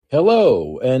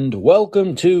Hello and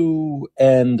welcome to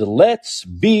And Let's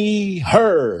Be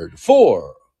Heard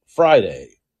for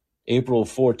Friday, April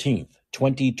 14th,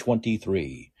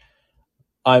 2023.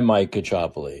 I'm Mike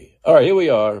Kachopoli. All right, here we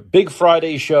are. Big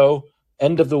Friday show,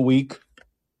 end of the week.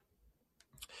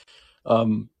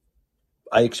 I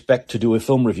expect to do a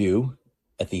film review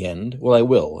at the end. Well, I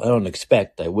will. I don't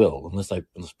expect I will, unless I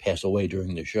pass away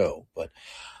during the show. But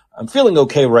I'm feeling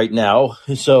okay right now,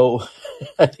 so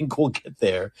I think we'll get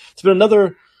there. It's been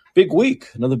another big week.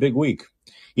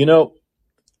 You know,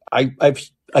 I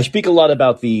speak a lot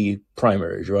about the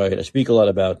primaries, right? I speak a lot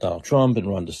about Donald Trump and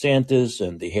Ron DeSantis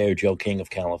and the hair gel king of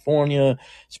California.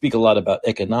 Speak a lot about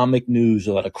economic news,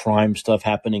 a lot of crime stuff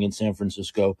happening in San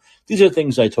Francisco. These are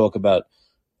things I talk about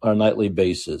on a nightly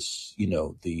basis,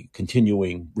 the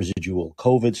continuing residual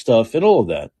COVID stuff and all of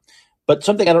that. But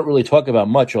something I don't really talk about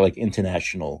much are like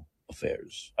international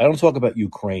affairs. I don't talk about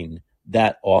Ukraine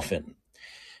that often.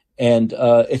 And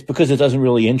it's because it doesn't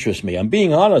really interest me. I'm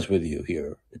being honest with you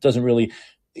here. It doesn't really,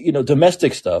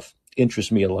 domestic stuff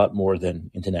interests me a lot more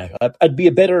than international. I'd be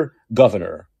a better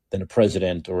governor than a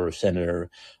president or a senator.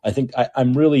 I think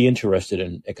I'm really interested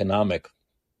in economic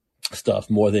stuff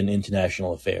more than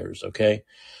international affairs, okay?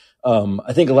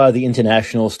 I think a lot of the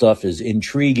international stuff is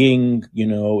intriguing,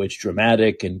 it's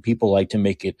dramatic, and people like to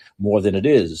make it more than it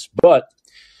is. But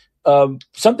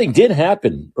something did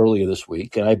happen earlier this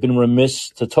week, and I've been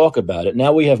remiss to talk about it.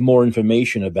 Now we have more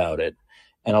information about it,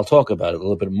 and I'll talk about it a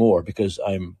little bit more because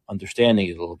I'm understanding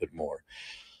it a little bit more.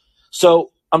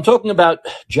 So I'm talking about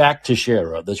Jack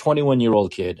Teixeira, the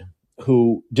 21-year-old kid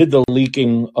who did the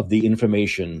leaking of the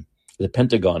information, the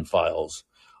Pentagon files,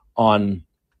 online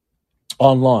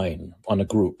on a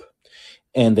group.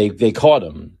 And they caught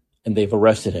him and they've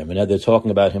arrested him. And now they're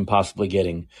talking about him possibly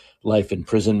getting life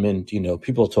imprisonment.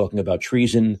 People are talking about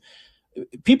treason.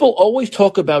 People always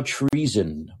talk about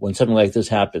treason when something like this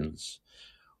happens.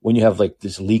 When you have like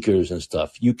these leakers and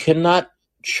stuff, you cannot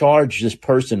charge this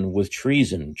person with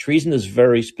treason. Treason is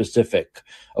very specific.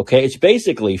 Okay. It's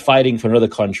basically fighting for another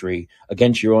country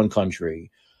against your own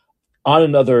country on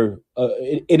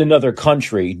in another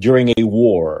country during a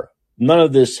war. None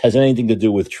of this has anything to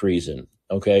do with treason,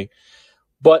 okay?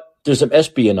 But there's some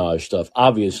espionage stuff.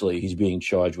 Obviously, he's being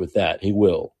charged with that. He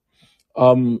will.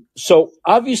 So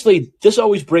obviously, this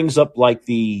always brings up like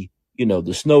the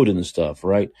Snowden stuff,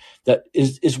 right? That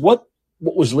is what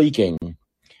was leaking.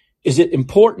 Is it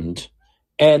important?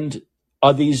 And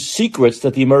are these secrets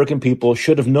that the American people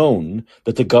should have known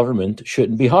that the government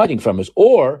shouldn't be hiding from us?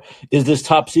 Or is this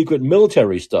top secret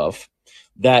military stuff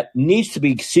that needs to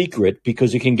be secret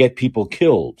because it can get people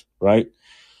killed, right?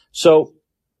 So,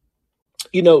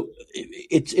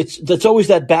 that's always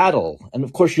that battle. And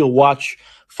of course, you'll watch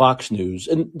Fox News,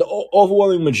 and the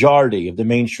overwhelming majority of the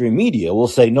mainstream media will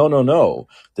say, no,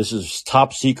 this is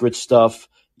top secret stuff.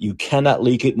 You cannot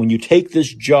leak it. When you take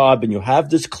this job and you have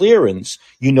this clearance,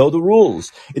 you know the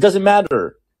rules. It doesn't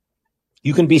matter.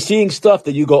 You can be seeing stuff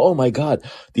that you go, oh my God,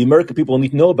 the American people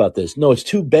need to know about this. No, it's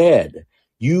too bad.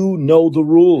 You know the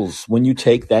rules when you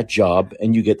take that job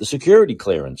and you get the security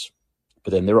clearance.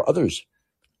 But then there are others,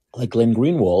 like Glenn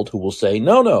Greenwald, who will say,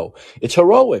 no, it's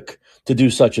heroic to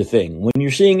do such a thing. When you're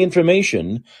seeing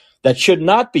information that should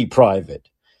not be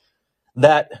private,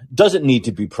 that doesn't need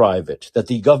to be private, that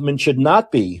the government should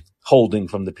not be holding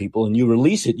from the people, and you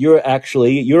release it, you're a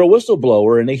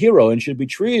whistleblower and a hero and should be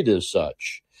treated as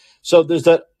such. So there's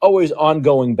that always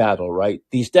ongoing battle, right?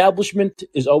 The establishment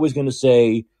is always going to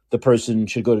say, the person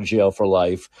should go to jail for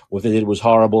life. What they did was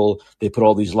horrible. They put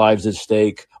all these lives at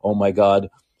stake. Oh my God.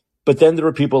 But then there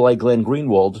are people like Glenn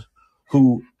Greenwald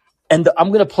and I'm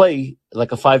going to play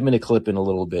like a 5-minute clip in a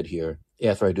little bit here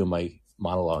after I do my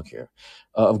monologue here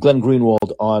of Glenn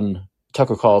Greenwald on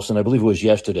Tucker Carlson. I believe it was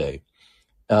yesterday.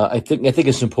 I think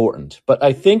it's important, but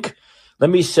let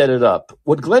me set it up.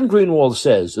 What Glenn Greenwald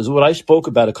says is what I spoke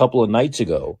about a couple of nights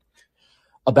ago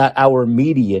about our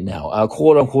media now, our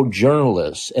quote unquote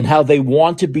journalists, and how they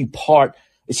want to be part.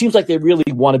 It seems like they really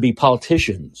want to be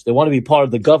politicians. They want to be part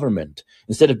of the government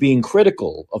instead of being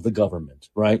critical of the government,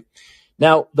 right?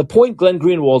 Now, the point Glenn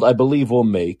Greenwald, I believe, will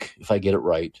make, if I get it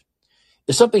right,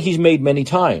 is something he's made many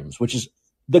times, which is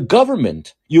the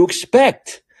government. You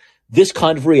expect this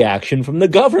kind of reaction from the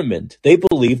government. They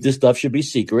believe this stuff should be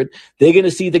secret. They're going to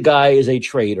see the guy as a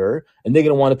traitor, and they're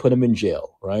going to want to put him in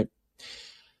jail, right?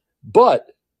 But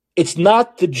it's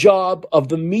not the job of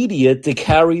the media to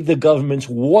carry the government's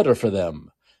water for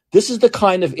them. This is the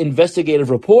kind of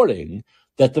investigative reporting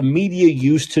that the media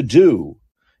used to do.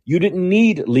 You didn't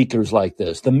need leakers like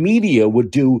this. The media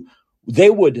would do, they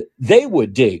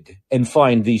would dig and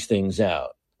find these things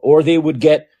out, or they would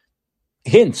get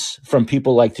hints from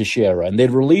people like Teixeira, and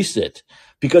they'd release it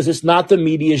because it's not the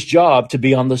media's job to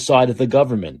be on the side of the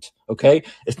government. Okay,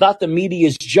 it's not the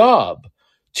media's job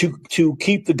to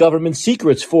keep the government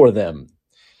secrets for them.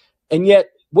 And yet,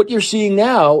 what you're seeing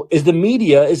now is the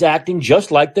media is acting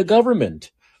just like the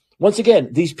government. Once again,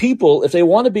 these people, if they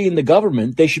want to be in the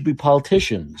government, they should be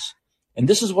politicians. And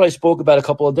this is what I spoke about a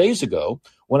couple of days ago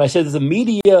when I said that the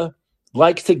media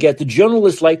the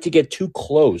journalists like to get too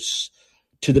close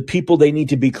to the people they need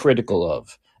to be critical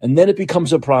of. And then it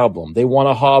becomes a problem. They want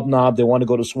to hobnob. They want to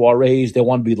go to soirees. They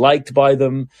want to be liked by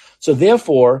them. So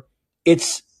therefore,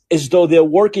 it's as though they're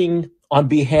working on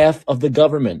behalf of the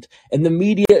government. And the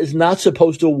media is not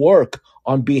supposed to work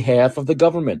on behalf of the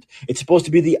government. It's supposed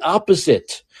to be the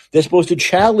opposite. They're supposed to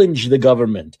challenge the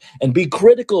government and be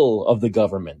critical of the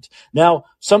government. Now,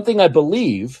 something I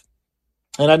believe,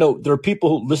 and I know there are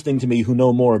people listening to me who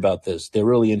know more about this. They're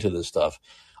really into this stuff.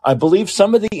 I believe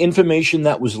some of the information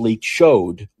that was leaked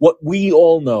showed what we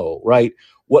all know, right?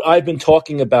 What I've been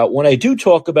talking about when I do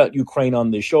talk about Ukraine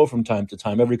on this show from time to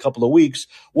time, every couple of weeks,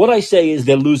 what I say is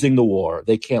they're losing the war.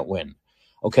 They can't win.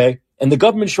 Okay. And the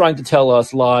government's trying to tell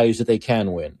us lies that they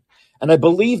can win. And I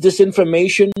believe this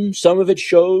information, some of it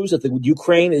shows that the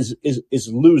Ukraine is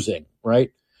losing,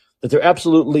 right? That they're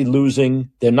absolutely losing.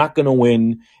 They're not going to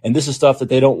win. And this is stuff that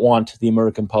they don't want the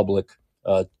American public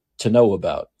to know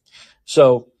about.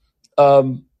 So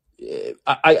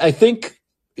I think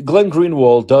Glenn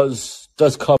Greenwald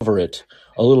does cover it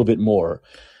a little bit more.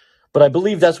 But I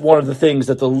believe that's one of the things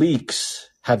that the leaks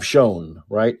have shown,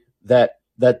 right? That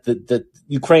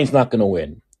Ukraine's not going to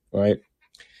win, right?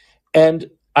 And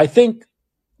I think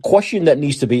the question that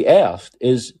needs to be asked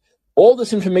is all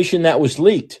this information that was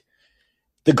leaked,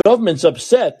 the government's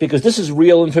upset because this is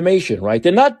real information, right?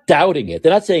 They're not doubting it.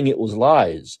 They're not saying it was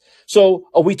lies. So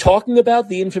are we talking about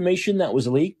the information that was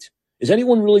leaked? Is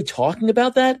anyone really talking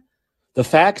about that? The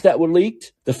facts that were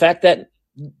leaked, the fact that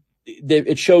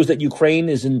it shows that Ukraine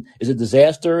is a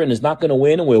disaster and is not going to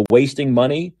win and we're wasting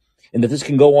money and that this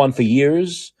can go on for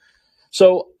years.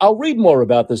 So I'll read more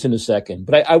about this in a second,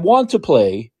 but I want to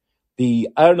play I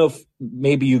don't know if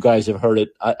maybe you guys have heard it.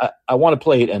 I want to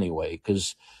play it anyway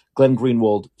because Glenn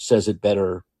Greenwald says it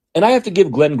better. And I have to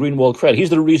give Glenn Greenwald credit. He's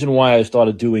the reason why I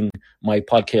started doing my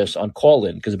podcast on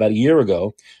Call-In, because about a year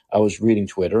ago, I was reading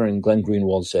Twitter and Glenn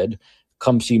Greenwald said,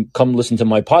 come listen to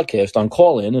my podcast on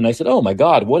Call-In. And I said, oh my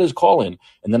God, what is Call-In?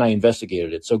 And then I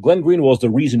investigated it. So Glenn Greenwald's the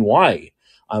reason why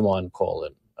I'm on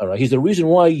Call-In. All right. He's the reason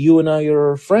why you and I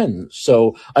are friends.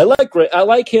 So I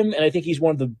like him. And I think he's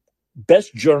one of the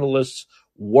best journalists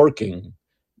working.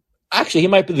 Actually, he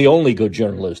might be the only good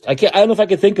journalist. I don't know if I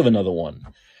could think of another one,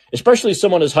 especially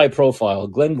someone as high profile.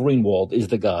 Glenn Greenwald is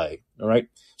the guy. All right.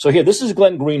 So here, this is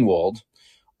Glenn Greenwald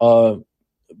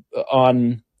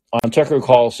on Tucker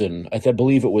Carlson. I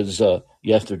believe it was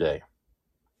yesterday.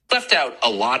 Left out a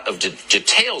lot of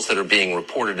details that are being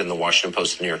reported in the Washington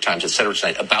Post, the New York Times, et cetera,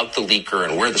 tonight about the leaker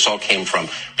and where this all came from.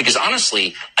 Because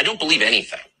honestly, I don't believe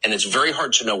anything. And it's very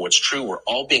hard to know what's true. We're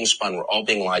all being spun. We're all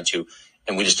being lied to.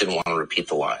 And we just didn't want to repeat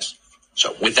the lies.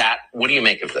 So with that, what do you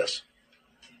make of this?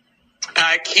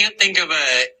 I can't think of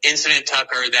an incident,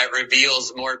 Tucker, that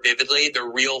reveals more vividly the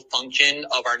real function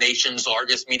of our nation's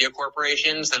largest media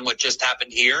corporations than what just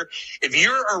happened here. If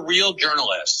you're a real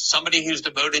journalist, somebody who's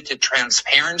devoted to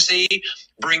transparency,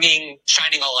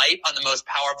 shining a light on the most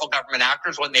powerful government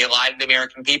actors when they lie to the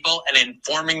American people and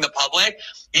informing the public,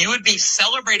 you would be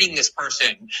celebrating this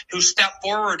person who stepped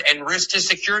forward and risked his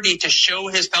security to show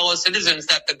his fellow citizens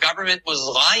that the government was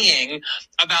lying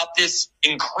about this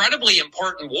incredibly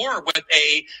important war with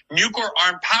a nuclear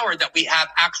armed power, that we have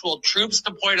actual troops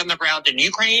deployed on the ground in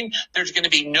Ukraine. There's going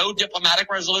to be no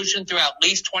diplomatic resolution through at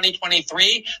least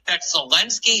 2023, that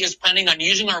Zelensky is planning on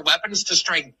using our weapons to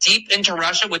strike deep into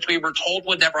Russia, which we were told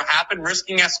would never happen,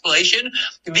 risking escalation.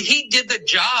 He did the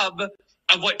job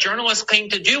of what journalists claim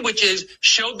to do, which is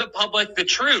show the public the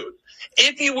truth.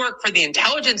 If you work for the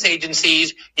intelligence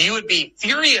agencies, you would be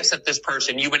furious at this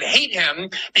person. You would hate him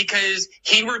because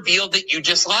he revealed that you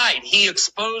just lied. He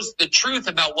exposed the truth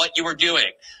about what you were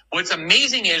doing. What's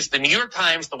amazing is the New York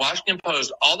Times, the Washington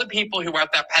Post, all the people who were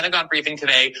at that Pentagon briefing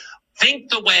today think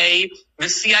the way the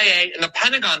CIA and the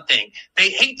Pentagon think. They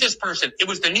hate this person. It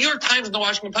was the New York Times and the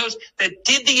Washington Post that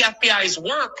did the FBI's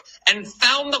work and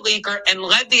found the leaker and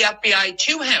led the FBI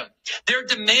to him. They're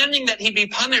demanding that he be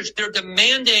punished. They're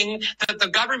demanding that the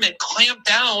government clamp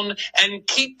down and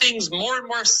keep things more and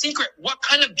more secret. What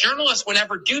kind of journalist would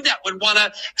ever do that, would want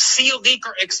to see a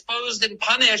leaker exposed and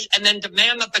punished and then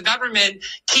demand that the government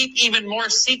keep even more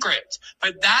secret?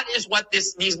 But that is what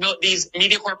these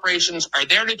media corporations are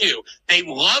there to do. They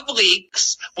love leaks.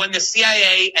 leaks when the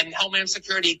CIA and Homeland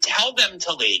Security tell them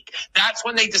to leak. That's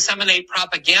when they disseminate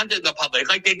propaganda to the public,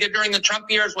 like they did during the Trump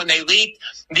years when they leaked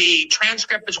the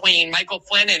transcript between Michael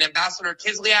Flynn and Ambassador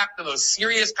Kislyak, the most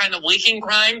serious kind of leaking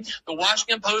crime. The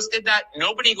Washington Post did that.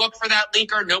 Nobody looked for that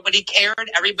leaker. Nobody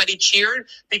cared. Everybody cheered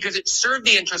because it served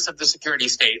the interests of the security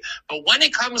state. But when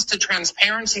it comes to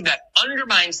transparency that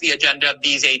undermines the agenda of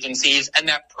these agencies and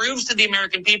that proves to the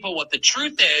American people what the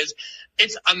truth is,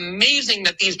 it's amazing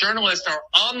that these journalists are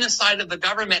on the side of the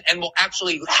government and will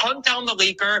actually hunt down the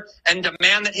leaker and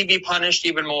demand that he be punished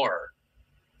even more.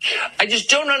 I just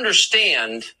don't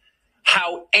understand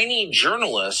how any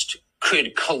journalist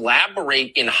could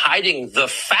collaborate in hiding the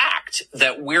fact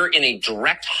that we're in a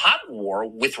direct hot war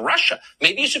with Russia.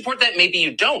 Maybe you support that, maybe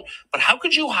you don't. But how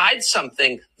could you hide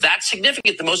something that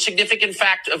significant, the most significant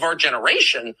fact of our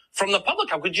generation, from the public?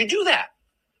 How could you do that?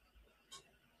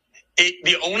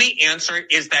 The only answer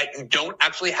is that you don't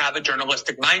actually have a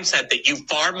journalistic mindset, that you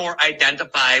far more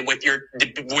identify with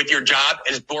your job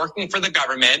as working for the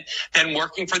government than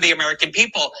working for the American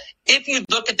people. If you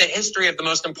look at the history of the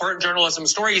most important journalism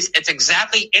stories, it's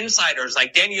exactly insiders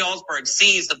like Daniel Ellsberg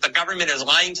sees that the government is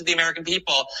lying to the American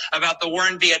people about the war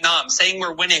in Vietnam, saying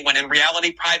we're winning when in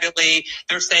reality, privately,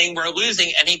 they're saying we're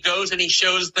losing. And he goes and he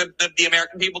shows the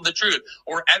American people the truth.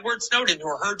 Or Edward Snowden,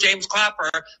 who heard James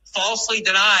Clapper falsely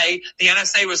deny the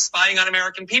NSA was spying on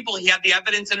American people. He had the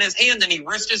evidence in his hand and he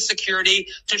risked his security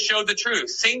to show the truth.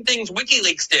 Same things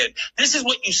WikiLeaks did. This is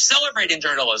what you celebrate in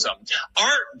journalism.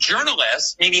 Our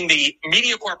journalists, meaning the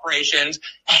media corporations,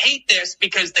 hate this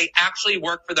because they actually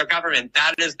work for their government.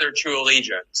 That is their true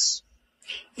allegiance.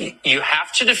 You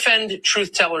have to defend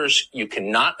truth tellers. You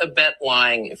cannot abet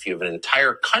lying. If you have an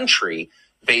entire country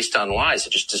based on lies,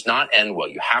 it just does not end well.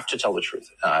 You have to tell the truth.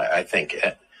 I think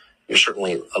you're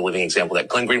certainly a living example of that.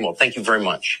 Glenn Greenwald, thank you very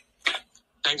much.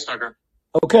 Thanks, Tucker.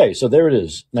 Okay, so there it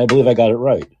is. And I believe I got it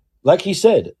right. Like he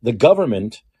said, the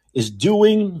government is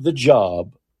doing the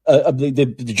job.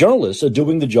 The journalists are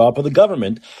doing the job of the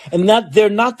government, and they're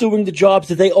not doing the jobs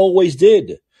that they always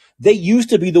did. They used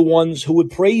to be the ones who would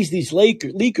praise these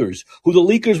leakers, who the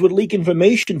leakers would leak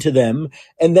information to them,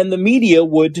 and then the media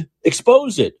would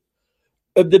expose it.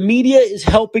 The media is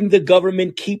helping the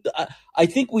government keep. I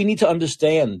think we need to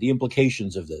understand the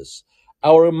implications of this.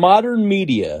 Our modern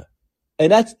media,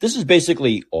 and this is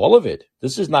basically all of it.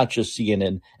 This is not just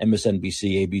CNN,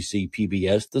 MSNBC, ABC,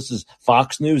 PBS. This is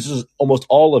Fox News. This is almost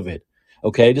all of it.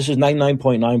 Okay, this is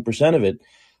 99.9% of it.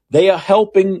 They are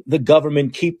helping the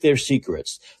government keep their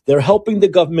secrets. They're helping the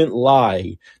government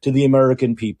lie to the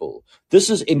American people. This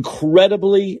is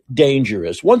incredibly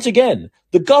dangerous. Once again,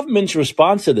 the government's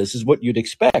response to this is what you'd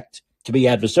expect, to be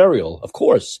adversarial, of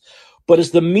course. But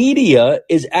as the media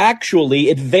is actually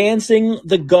advancing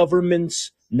the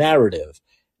government's narrative.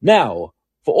 Now,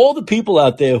 for all the people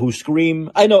out there who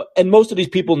scream, I know, and most of these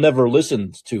people never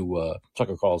listened to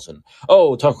Tucker Carlson.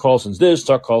 Oh, Tucker Carlson's this,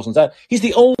 Tucker Carlson's that. He's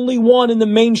the only one in the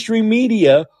mainstream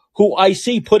media who I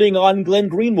see putting on Glenn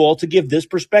Greenwald to give this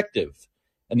perspective,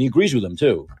 and he agrees with him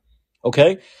too.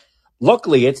 Okay,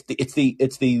 luckily it's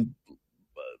the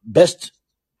best,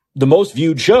 the most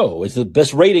viewed show. It's the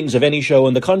best ratings of any show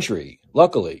in the country.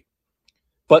 Luckily,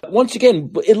 but once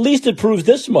again, at least it proves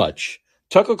this much: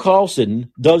 Tucker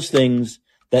Carlson does things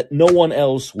that no one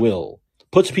else will,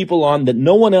 puts people on that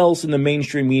no one else in the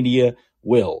mainstream media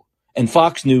will. And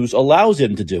Fox News allows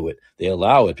him to do it. They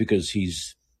allow it because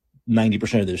he's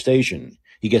 90% of their station.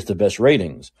 He gets the best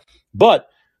ratings. But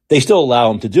they still allow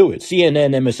him to do it.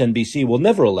 CNN, MSNBC will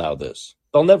never allow this.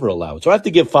 They'll never allow it. So I have to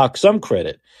give Fox some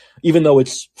credit, even though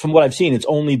it's, from what I've seen, it's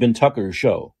only been Tucker's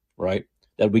show, right?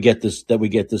 That we get this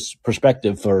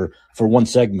perspective for one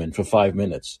segment, for 5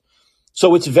 minutes.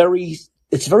 So it's very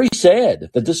sad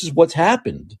that this is what's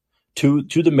happened to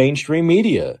the mainstream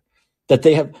media, that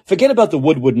they have, forget about the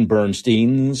Woodward and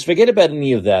Bernsteins, forget about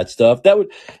any of that stuff.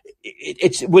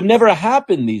 It would never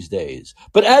happen these days.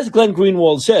 But as Glenn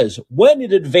Greenwald says, when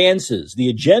it advances the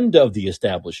agenda of the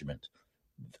establishment,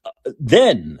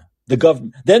 then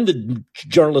the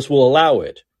journalists will allow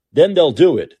it. Then they'll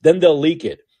do it. Then they'll leak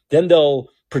it. Then they'll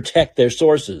protect their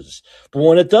sources. But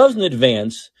when it doesn't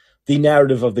advance the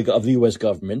narrative of the U.S.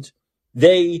 government,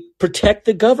 they protect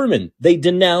the government. They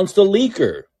denounce the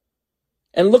leaker.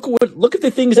 And look at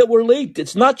the things that were leaked.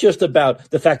 It's not just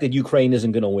about the fact that Ukraine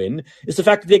isn't going to win. It's the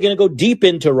fact that they're going to go deep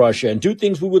into Russia and do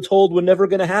things we were told were never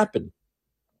going to happen.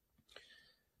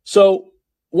 So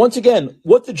once again,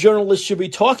 what the journalists should be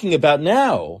talking about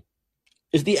now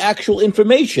is the actual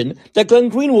information that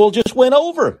Glenn Greenwald just went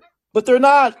over. But they're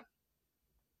not.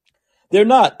 They're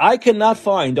not. I cannot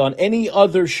find on any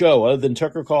other show other than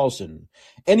Tucker Carlson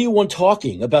anyone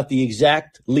talking about the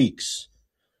exact leaks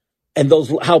and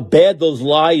how bad those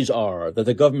lies are that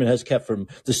the government has kept from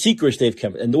the secrets they've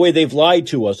kept and the way they've lied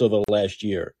to us over the last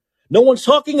year. No one's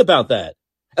talking about that,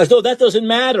 as though that doesn't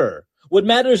matter. What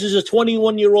matters is a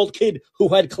 21-year-old kid who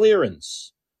had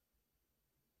clearance.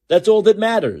 That's all that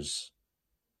matters.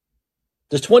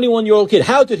 This 21-year-old kid,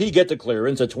 how did he get the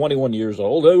clearance at 21 years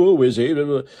old? Who is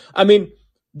he? I mean,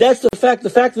 that's the fact. The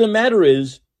fact of the matter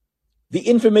is the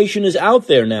information is out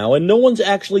there now, and no one's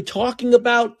actually talking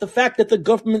about the fact that the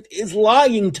government is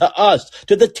lying to us,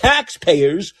 to the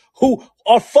taxpayers who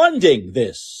are funding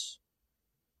this.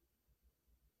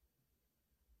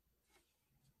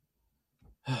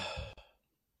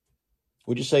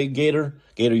 Would you say, Gator?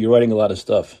 Gator, you're writing a lot of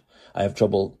stuff. I have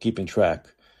trouble keeping track.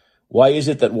 Why is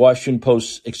it that Washington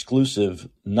Post exclusive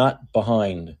not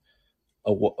behind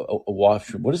a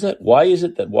Washington? What is that? Why is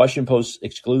it that Washington Post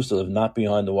exclusive not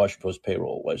behind the Washington Post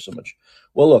payroll? Why so much?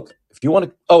 Well, look, if you want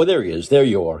to, oh, there he is. There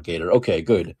you are, Gator. Okay,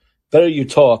 good. Better you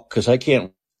talk because I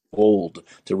can't hold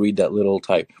to read that little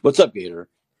type. What's up, Gator?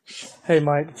 Hey,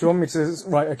 Mike. Do you want me to?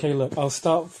 Right. Okay. Look, I'll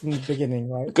start from the beginning.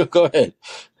 Right. Go ahead.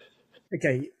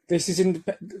 Okay. This is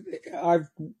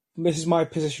This is my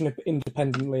position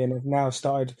independently, and I've now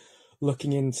started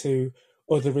looking into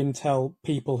other intel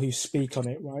people who speak on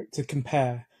it, right, to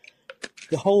compare.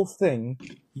 The whole thing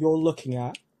you're looking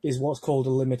at is what's called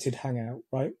a limited hangout,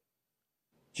 right?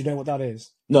 Do you know what that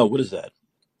is? No, what is that?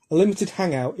 A limited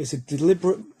hangout is a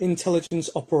deliberate intelligence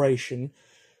operation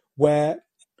where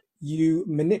you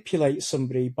manipulate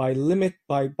somebody by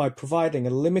providing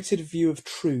a limited view of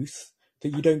truth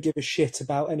that you don't give a shit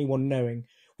about anyone knowing,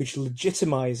 which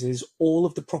legitimizes all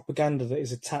of the propaganda that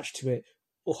is attached to it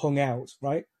or hung out,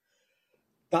 right?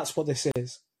 That's what this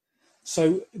is.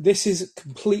 So this is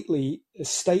completely a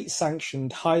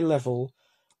state-sanctioned, high-level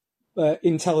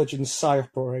intelligence PSY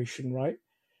operation, right?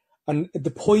 And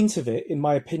the point of it, in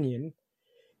my opinion,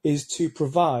 is to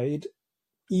provide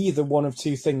either one of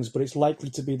two things, but it's likely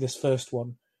to be this first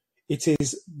one. It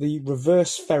is the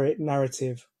reverse ferret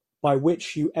narrative by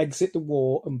which you exit the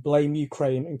war and blame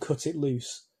Ukraine and cut it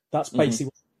loose. That's basically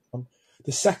what's going on.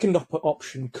 The second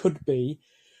option could be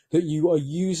that you are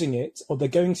using it, or they're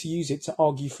going to use it to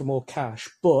argue for more cash,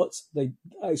 but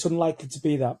it's unlikely to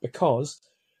be that because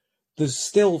there's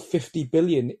still 50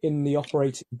 billion in the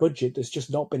operating budget that's just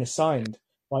not been assigned.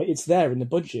 Right? It's there in the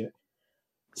budget.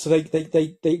 So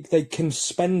they can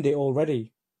spend it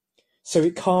already. So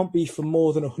it can't be for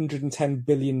more than $110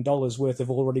 billion worth of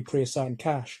already pre-assigned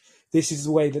cash. This is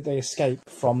the way that they escape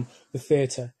from the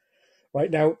theatre.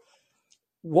 Right now,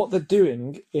 what they're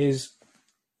doing is,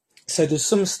 so there's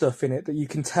some stuff in it that you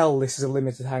can tell this is a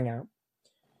limited hangout.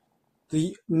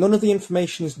 None of the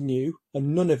information is new,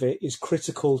 and none of it is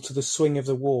critical to the swing of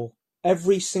the war.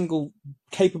 Every single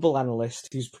capable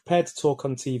analyst who's prepared to talk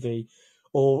on TV,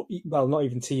 or, well, not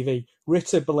even TV,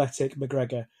 Ritter, Beletic,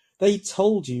 McGregor, they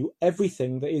told you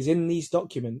everything that is in these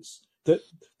documents that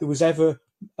there was ever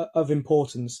of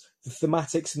importance, the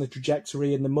thematics and the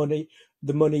trajectory and the money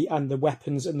and the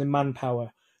weapons and the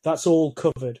manpower. That's all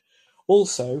covered.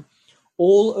 Also,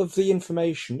 all of the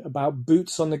information about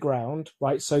boots on the ground,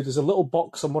 right? So there's a little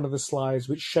box on one of the slides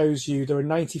which shows you there are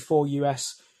 94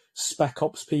 US Spec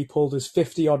Ops people, there's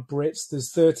 50 odd Brits,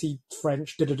 there's 30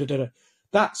 French,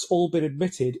 That's all been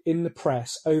admitted in the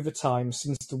press over time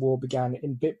since the war began,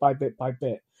 in bit by bit by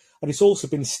bit. And it's also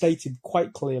been stated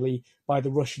quite clearly by the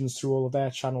Russians through all of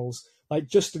their channels. Like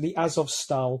just in the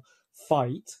Azovstal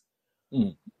fight,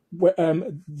 where,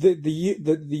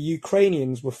 the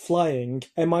Ukrainians were flying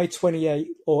Mi-28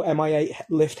 or Mi-8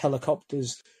 lift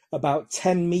helicopters about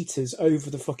 10 meters over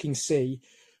the fucking sea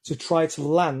to try to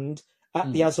land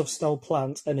at the Azovstal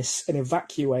plant and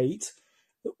evacuate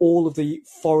all of the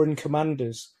foreign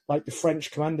commanders, like the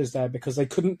French commanders there, because they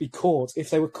couldn't be caught. If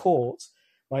they were caught,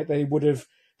 right, they would have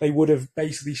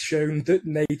basically shown that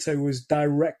NATO was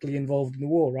directly involved in the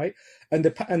war, right? And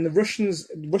the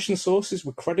Russian sources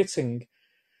were crediting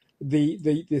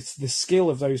the skill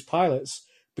of those pilots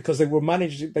because they were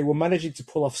managing to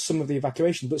pull off some of the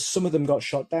evacuation, but some of them got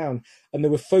shot down. And there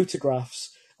were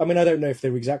photographs. I mean, I don't know if they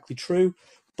were exactly true,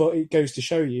 but it goes to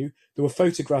show you there were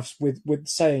photographs with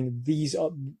saying there's a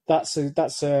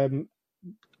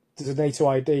NATO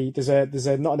ID. There's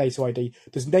not a NATO ID.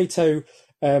 There's NATO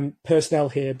personnel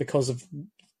here because of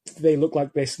they look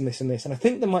like this and this and this. And I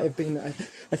think there might have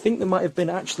been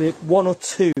actually one or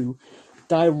two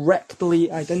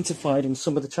directly identified in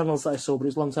some of the channels that I saw, but it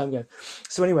was a long time ago.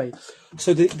 So anyway,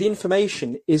 so the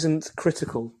information isn't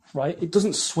critical, right? It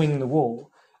doesn't swing the war.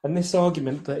 And this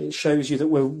argument that it shows you that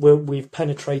we've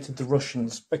penetrated the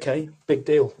Russians, okay, big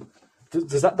deal.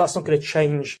 That's not going to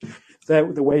change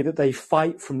the way that they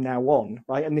fight from now on,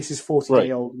 right? And this is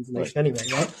 40-day-old information anyway,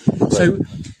 right?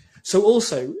 So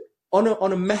also on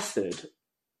a method,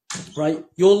 right?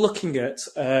 You're looking at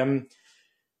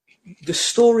the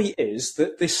story is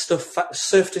that this stuff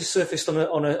surfaced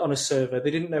on a server. They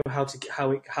didn't know how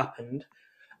it happened,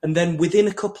 and then within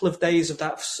a couple of days of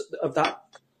that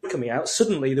coming out,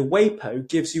 suddenly the WAPO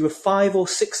gives you a 5,000 or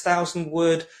 6,000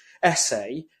 word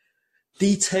essay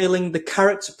detailing the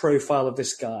character profile of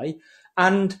this guy,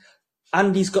 and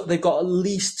they've got at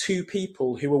least two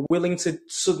people who are willing to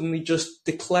suddenly just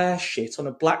declare shit on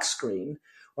a black screen,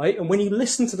 right? And when you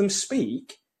listen to them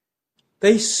speak,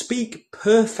 they speak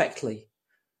perfectly,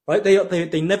 right?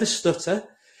 They never stutter.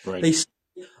 Right. They say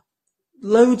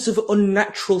loads of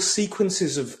unnatural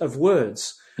sequences of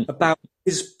words about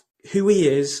who he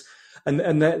is,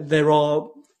 and there are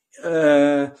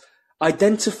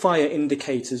identifier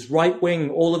indicators, right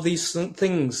wing, all of these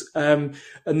things, and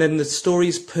then the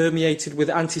story's permeated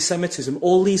with anti-Semitism.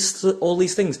 All these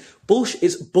things, bullshit.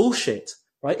 It's bullshit,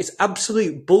 right? It's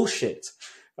absolute bullshit,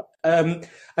 and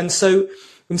so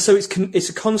it's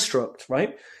a construct,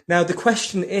 right? Now the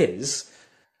question is,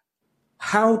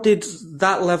 how did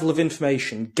that level of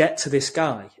information get to this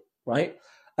guy, right?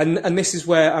 And this is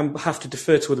where I have to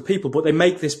defer to other people, but they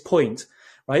make this point,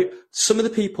 right? Some of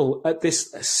the people at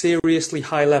this seriously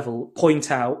high level point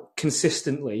out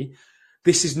consistently,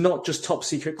 this is not just top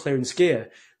secret clearance gear.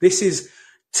 This is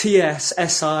TS,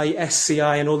 SI,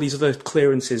 SCI, and all these other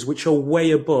clearances, which are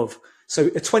way above. So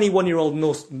a 21-year-old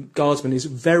North Guardsman is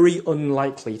very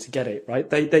unlikely to get it, right?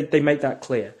 They make that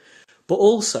clear. But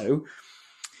also,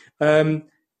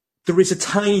 there is a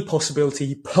tiny possibility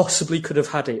he possibly could have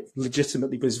had it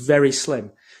legitimately, but it's very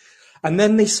slim. And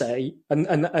then they say,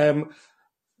 and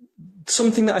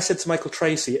something that I said to Michael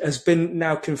Tracy has been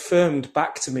now confirmed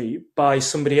back to me by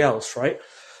somebody else, right?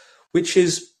 Which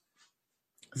is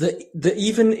that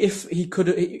even if he could,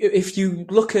 if you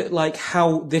look at like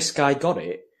how this guy got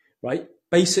it, right?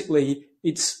 Basically,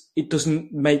 it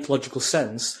doesn't make logical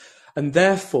sense, and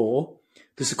therefore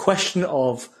there's a question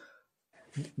of,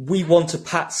 we want a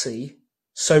patsy,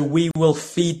 so we will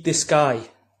feed this guy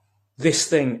this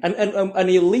thing, and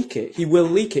he'll leak it. He will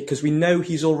leak it because we know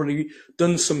he's already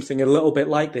done something a little bit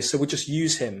like this, so we'll just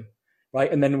use him,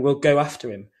 right? And then we'll go after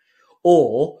him.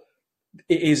 Or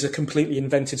it is a completely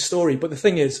invented story. But the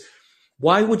thing is,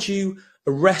 why would you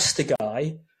arrest a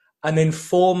guy and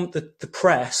inform the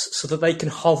press so that they can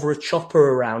hover a chopper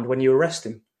around when you arrest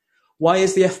him? Why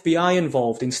is the FBI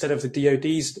involved instead of the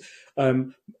DOD's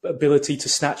ability to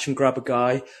snatch and grab a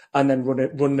guy and then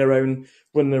run their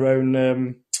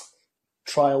own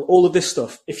trial? All of this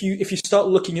stuff. If you start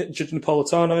looking at Judge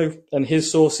Napolitano and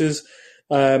his sources,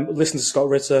 listen to Scott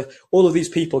Ritter, all of these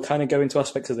people kind of go into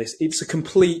aspects of this. It's a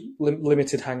complete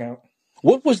limited hangout.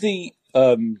 What was the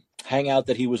hangout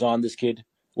that he was on, this kid?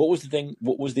 What was the thing?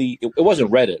 What was the? It wasn't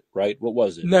Reddit, right? What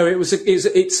was it? No,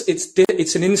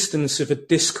 it's an instance of a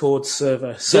Discord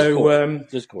server. So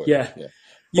Discord. Yeah.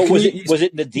 But was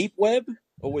it in the deep web,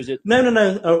 or was it? No.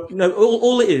 Oh, no.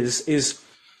 All it is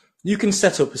you can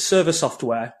set up a server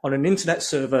software on an internet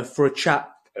server for a chat,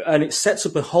 and it sets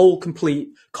up a whole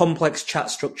complete complex chat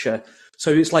structure. So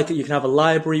it's like you can have a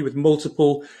library with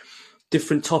multiple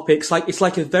different topics.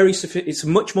 It's a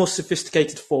much more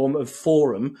sophisticated form of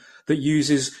forum that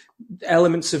uses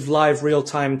elements of live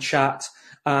real-time chat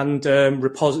and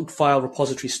file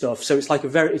repository stuff. So it's like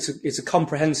it's a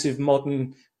comprehensive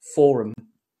modern forum.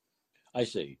 I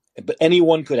see, but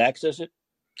anyone could access it.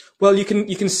 Well, you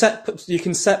can set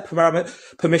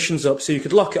permissions up, so you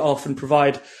could lock it off and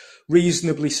provide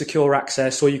reasonably secure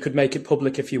access, or you could make it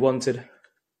public if you wanted.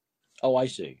 Oh, I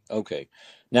see. Okay.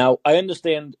 Now, I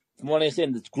understand, from what I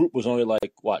understand, this group was only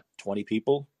like, 20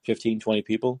 people? 15, 20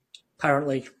 people?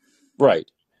 Apparently. Right.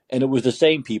 And it was the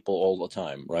same people all the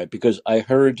time, right? Because I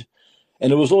heard,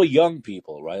 and it was all young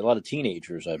people, right? A lot of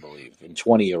teenagers, I believe, and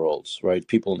 20-year-olds, right?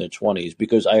 People in their 20s.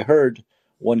 Because I heard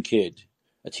one kid,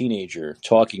 a teenager,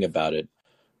 talking about it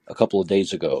a couple of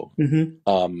days ago.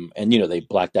 Mm-hmm. And, they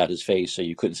blacked out his face so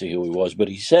you couldn't see who he was. But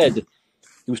he said,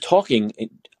 he was talking,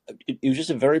 it was just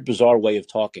a very bizarre way of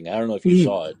talking. I don't know if you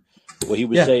saw it. Where he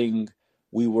was saying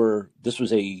we were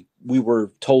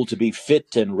told to be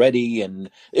fit and ready, and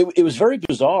it was very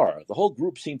bizarre. The whole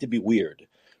group seemed to be weird.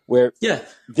 Where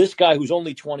this guy who's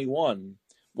only 21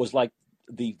 was like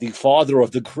the father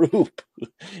of the group,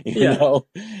 you know,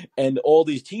 and all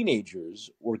these teenagers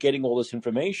were getting all this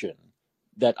information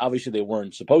that obviously they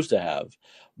weren't supposed to have,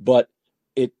 but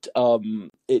it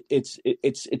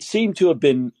seemed to have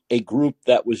been a group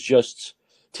that was just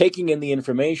taking in the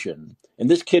information, and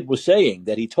this kid was saying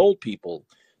that he told people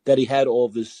that he had all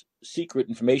this secret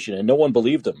information, and no one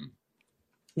believed him.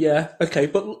 Yeah, okay,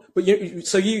 but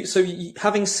you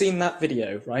having seen that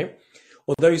video, right,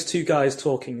 or those two guys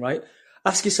talking, right?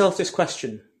 Ask yourself this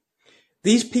question: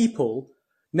 these people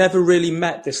never really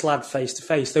met this lad face to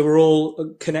face. They were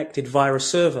all connected via a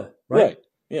server, right?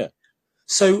 Yeah.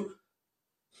 So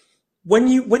when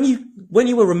you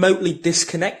were remotely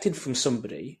disconnected from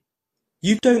somebody,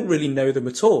 you don't really know them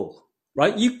at all,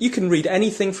 right? You can read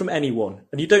anything from anyone,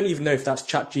 and you don't even know if that's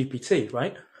ChatGPT,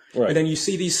 right? Right. And then you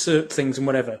see these things and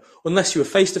whatever. Unless you were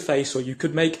face to face or you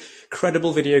could make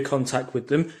credible video contact with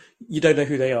them, you don't know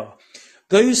who they are.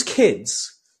 Those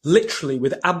kids literally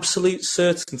with absolute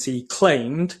certainty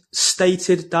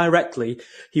stated directly,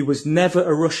 he was never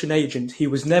a Russian agent. He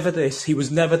was never this. He was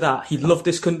never that. He loved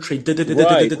this country.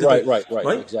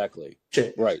 Right. Exactly.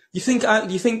 Right. You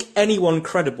think anyone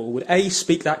credible would A,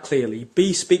 speak that clearly,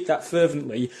 B, speak that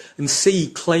fervently, and C,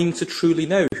 claim to truly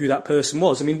know who that person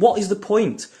was? I mean, what is the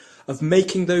point of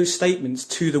making those statements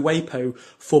to the WAPO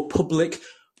for public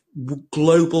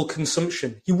global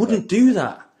consumption? You wouldn't do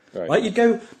that. Right. You'd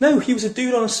go, no, he was a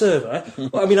dude on a server.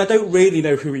 I mean, I don't really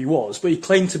know who he was, but he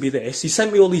claimed to be this. He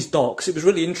sent me all these docs. It was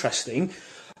really interesting.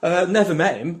 Never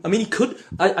met him. I mean, he could.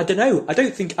 I don't know. I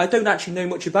don't actually know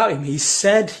much about him. He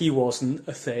said he wasn't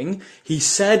a thing. He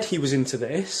said he was into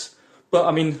this. But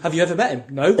I mean, have you ever met him?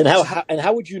 No. And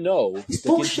how would you know? It's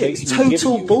bullshit. It's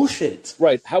total bullshit.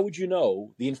 Right. How would you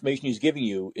know the information he's giving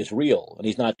you is real and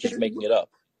he's not just making it up?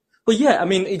 Well, yeah, I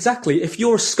mean, exactly. If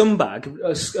you're a scumbag,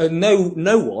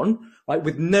 no one, right,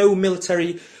 with no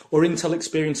military or intel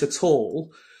experience at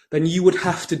all, then you would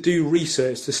have to do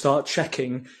research to start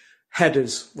checking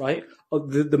headers, right?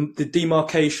 The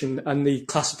demarcation and the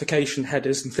classification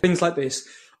headers and things like this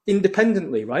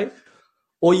independently, right?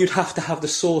 Or you'd have to have the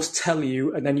source tell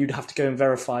you, and then you'd have to go and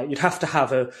verify it. You'd have to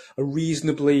have a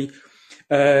reasonably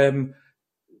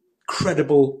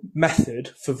credible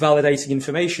method for validating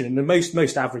information, and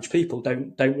most average people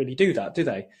don't really do that, do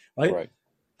they? Right.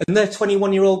 And they're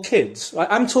 21-year-old kids.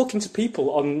 I'm talking to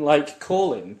people on like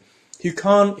call-in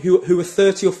who are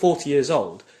 30 or 40 years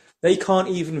old. They can't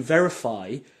even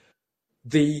verify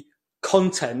the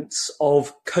contents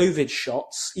of COVID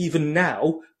shots even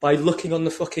now by looking on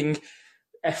the fucking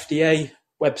FDA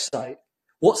website.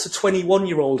 What's a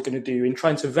 21-year-old going to do in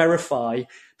trying to verify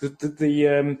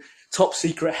the top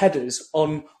secret headers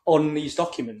on these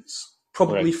documents?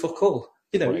 Probably fuck all.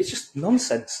 It's just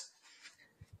nonsense.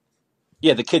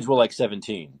 Yeah, the kids were like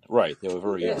 17. Right. They were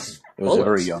very young. It was a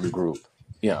very young group.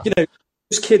 Yeah.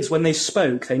 Those kids, when they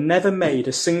spoke, they never made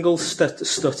a single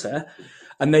stutter,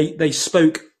 and they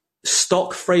spoke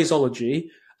stock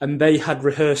phraseology, and they had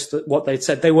rehearsed what they'd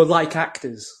said. They were like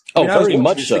actors. Very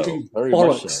much so. Very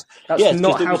much so. That's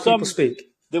not how people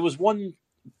speak. There was one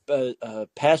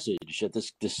passage that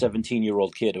this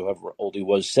 17-year-old kid, however old he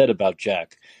was, said about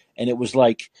Jack, and it was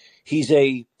like he's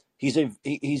a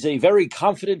very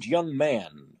confident young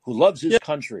man who loves his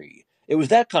country. It was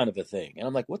that kind of a thing, and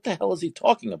I'm like, what the hell is he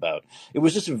talking about? It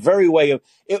was just a very way of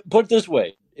it. Put it this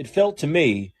way, it felt to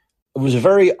me it was a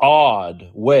very odd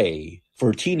way for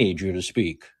a teenager to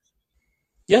speak.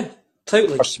 Yeah.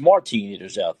 Totally. There are smart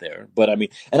teenagers out there, but I mean,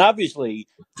 and obviously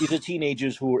these are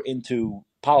teenagers who are into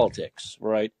politics,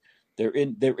 right? They're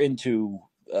into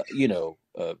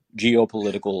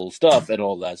geopolitical stuff and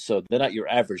all that, so they're not your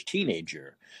average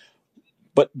teenager.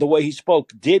 But the way he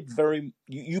spoke did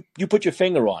you put your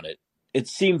finger on it. It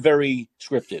seemed very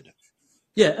scripted.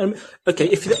 Yeah. Okay.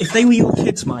 If they were your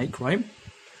kids, Mike, right?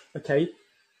 Okay.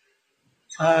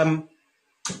 And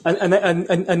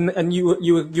you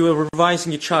were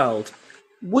revising your child.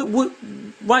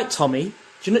 Right, Tommy?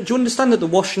 Do you understand that the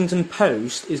Washington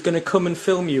Post is going to come and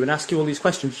film you and ask you all these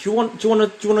questions? Do you want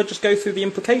to just go through the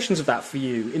implications of that for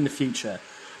you in the future?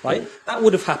 Right? That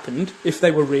would have happened if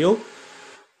they were real.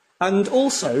 And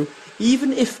also,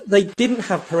 even if they didn't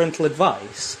have parental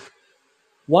advice,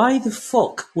 why the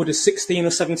fuck would a 16 or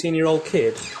 17-year-old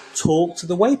kid talk to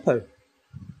the WAPO?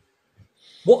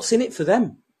 What's in it for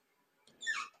them?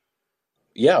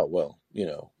 Yeah, well,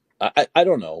 I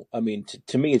don't know. I mean,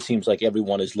 to me, it seems like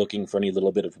everyone is looking for any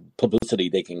little bit of publicity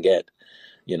they can get,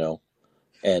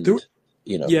 and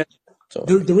Yeah. So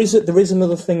there is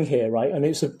another thing here, right? And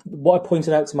it's what I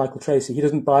pointed out to Michael Tracy. He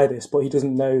doesn't buy this, but he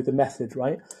doesn't know the method,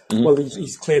 right? Mm-hmm. Well,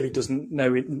 he clearly doesn't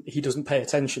know it. He doesn't pay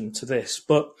attention to this.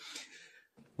 But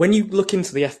when you look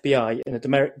into the FBI and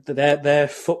their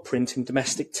footprint in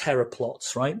domestic terror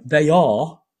plots, right? They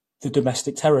are the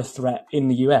domestic terror threat in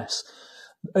the US.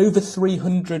 over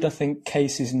 300, I think,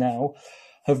 cases now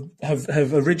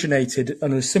have originated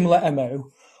on a similar MO,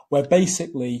 where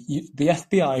basically the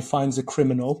FBI finds a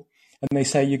criminal and they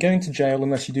say, you're going to jail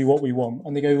unless you do what we want.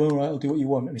 And they go, all right, I'll do what you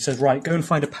want. And he says, right, go and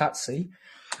find a patsy.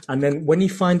 And then when you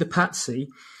find a patsy,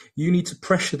 you need to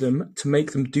pressure them to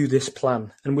make them do this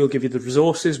plan. And we'll give you the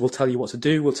resources. We'll tell you what to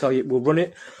do. We'll run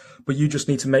it. But you just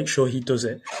need to make sure he does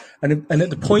it. And at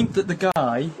the point that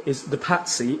the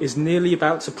patsy is nearly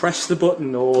about to press the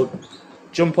button or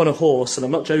jump on a horse, and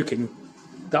I'm not joking,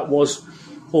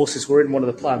 horses were in one of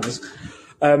the plans,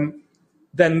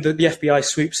 then the FBI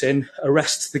swoops in,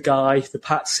 arrests the guy, the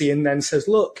patsy, and then says,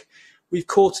 look, we've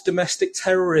caught a domestic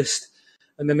terrorist.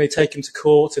 And then they take him to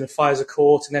court in a FISA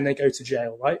court, and then they go to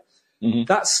jail, right? Mm-hmm.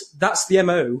 That's the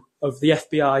MO of the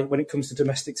FBI when it comes to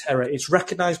domestic terror. It's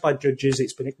recognised by judges.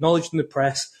 It's been acknowledged in the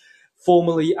press,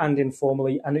 formally and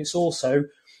informally, and it's also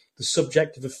the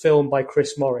subject of a film by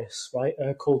Chris Morris, right,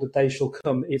 called "The Day Shall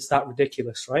Come." It's that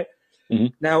ridiculous, right? Mm-hmm.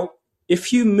 Now,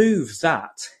 if you move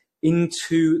that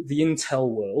into the intel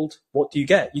world, what do you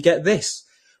get? You get this,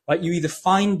 right? You either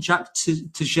find Jack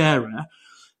Teixeira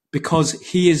because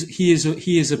he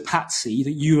is a patsy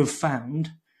that you have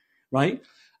found, right?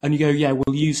 And you go, yeah,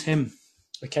 we'll use him,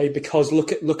 okay? Because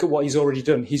look at what he's already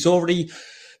done. He's already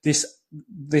this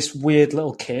weird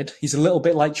little kid. He's a little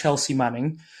bit like Chelsea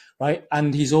Manning, right?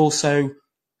 And he's also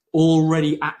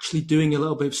already actually doing a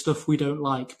little bit of stuff we don't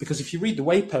like. Because if you read the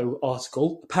WAPO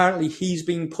article, apparently he's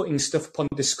been putting stuff up on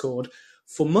Discord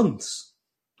for months,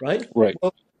 right? Right.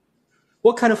 Well,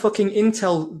 what kind of fucking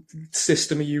intel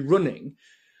system are you running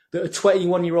that a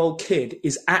 21-year-old kid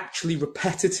is actually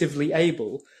repetitively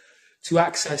able to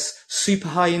access super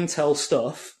high intel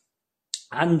stuff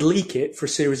and leak it for a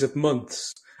series of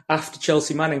months after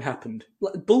Chelsea Manning happened?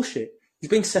 Like, bullshit. He's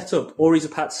being set up, or he's a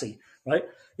patsy, right?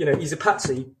 You know, he's a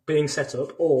patsy being set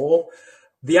up, or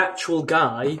the actual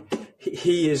guy,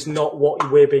 he is not what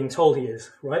we're being told he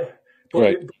is, right? But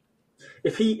right.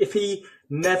 If he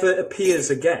never appears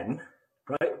again,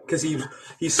 right, because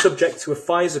he's subject to a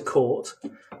FISA court,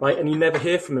 right, and you never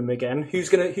hear from him again, who's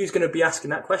gonna be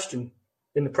asking that question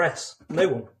in the press? No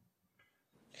one.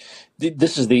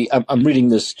 This is I'm reading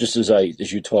this just as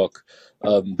you talk.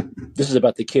 This is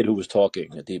about the kid who was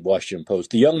talking at the Washington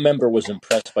Post. The young member was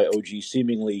impressed by OG's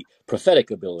seemingly prophetic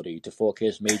ability to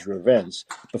forecast major events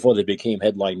before they became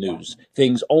headline news.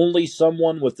 Things only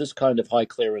someone with this kind of high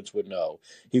clearance would know.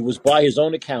 He was, by his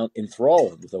own account,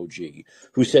 enthralled with OG,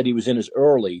 who said he was in his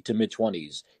early to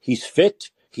mid-20s. He's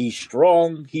fit, he's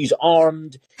strong, he's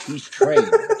armed, he's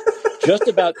trained. Just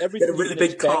about everything you can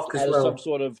expect out of some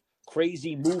sort of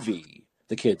crazy movie,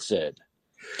 the kid said.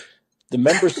 The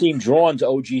member seemed drawn to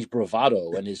OG's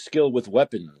bravado and his skill with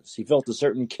weapons. He felt a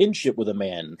certain kinship with a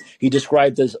man he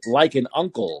described as like an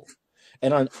uncle.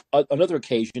 And on another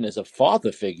occasion, as a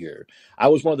father figure. I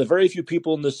was one of the very few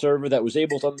people in the server that was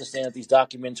able to understand that these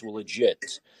documents were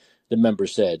legit, the member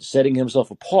said, setting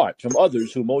himself apart from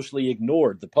others who mostly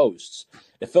ignored the posts.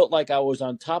 It felt like I was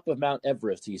on top of Mount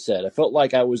Everest, he said. I felt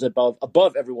like I was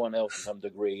above everyone else to some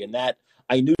degree, and that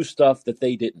I knew stuff that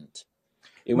they didn't.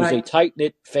 It was a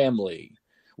tight-knit family.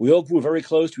 We all grew very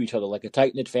close to each other like a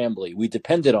tight-knit family. We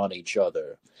depended on each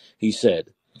other, he said.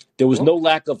 There was no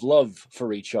lack of love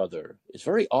for each other. It's a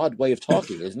very odd way of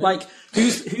talking, isn't it? Like,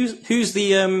 who's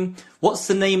the what's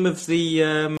the name of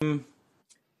the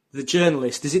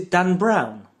journalist? Is it Dan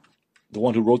Brown? The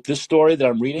one who wrote this story that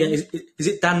I'm reading? Yeah, is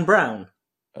it Dan Brown?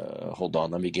 Hold on,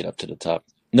 let me get up to the top.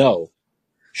 No.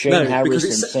 Shane Harris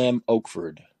and Sam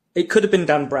Oakford. It could have been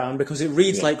Dan Brown because it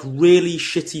reads like really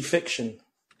shitty fiction.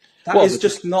 That is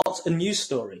just not a news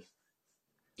story.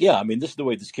 Yeah, I mean, this is the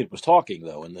way this kid was talking,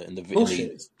 though, in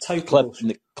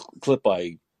the clip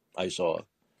I saw.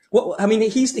 Well, I mean,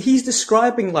 he's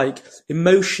describing like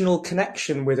emotional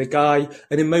connection with a guy,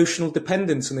 an emotional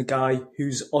dependence on a guy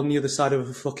who's on the other side of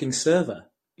a fucking server.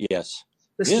 Yes,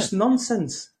 that's just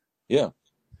nonsense. Yeah,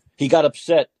 he got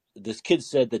upset. This kid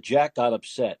said that Jack got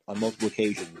upset on multiple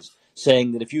occasions,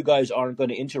 saying that if you guys aren't going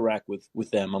to interact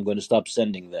with them, I'm going to stop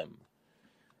sending them.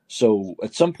 So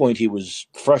at some point he was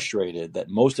frustrated that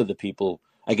most of the people,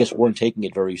 I guess, weren't taking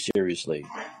it very seriously.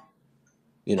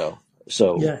 You know,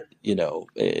 so, you know,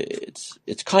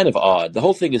 it's kind of odd. The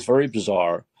whole thing is very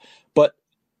bizarre. But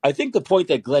I think the point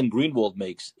that Glenn Greenwald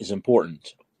makes is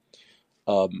important.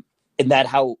 In that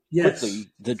how quickly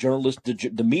the journalist,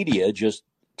 the media just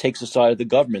takes the side of the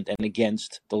government and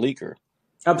against the leaker.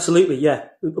 Absolutely, yeah.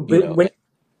 But when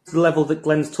the level that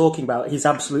Glenn's talking about, he's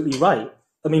absolutely right.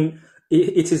 I mean,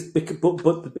 it is,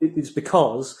 but it's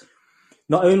because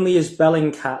not only is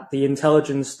Bellingcat,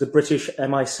 the British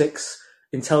MI6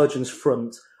 intelligence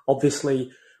front,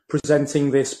 obviously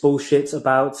presenting this bullshit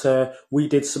about we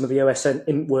did some of the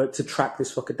OSN work to track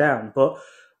this fucker down. But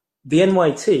the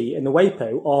NYT and the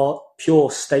WAPO are pure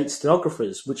state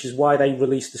stenographers, which is why they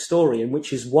released the story, and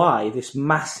which is why this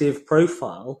massive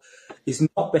profile is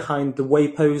not behind the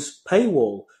WAPO's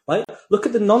paywall. Right? Look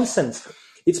at the nonsense.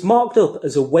 It's marked up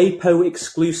as a WAPO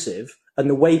exclusive, and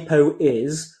the WAPO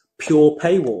is pure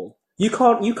paywall. You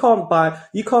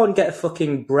can't get a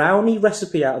fucking brownie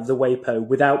recipe out of the WAPO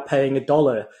without paying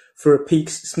 $1 for a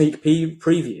sneak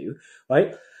preview,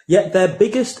 right? Yet their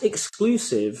biggest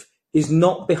exclusive is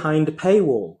not behind a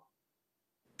paywall.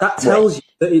 That tells you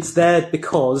that it's there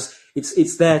because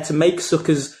it's there to make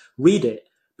suckers read it,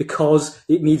 because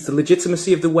it needs the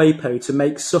legitimacy of the WAPO to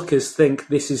make suckers think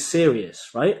this is serious,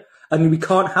 right? And we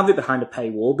can't have it behind a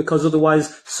paywall because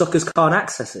otherwise suckers can't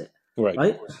access it.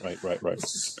 Right.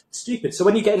 It's stupid. So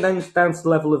when you're getting down to the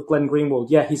level of Glenn Greenwald,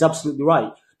 yeah, he's absolutely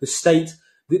right. The state,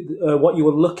 what you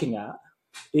were looking at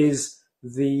is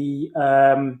the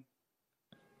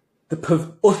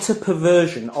utter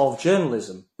perversion of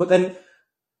journalism. But then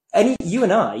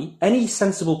any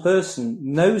sensible person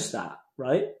knows that,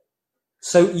 right?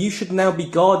 So you should now be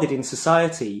guarded in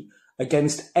society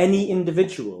against any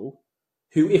individual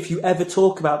who, if you ever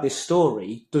talk about this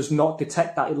story, does not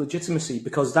detect that illegitimacy,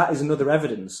 because that is another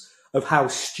evidence of how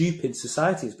stupid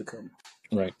society has become.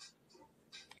 Right.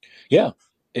 Yeah,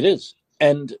 it is.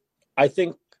 And I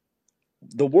think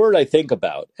the word I think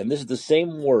about, and this is the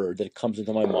same word that comes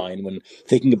into my mind when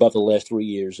thinking about the last 3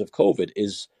 years of COVID,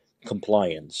 is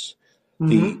compliance.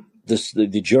 Mm-hmm.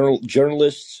 The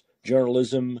journalists,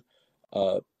 journalism,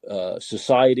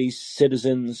 society,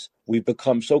 citizens, we've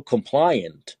become so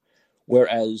compliant.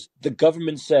 Whereas the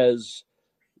government says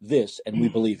this and we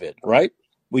believe it, right?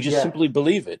 We just simply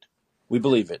believe it. We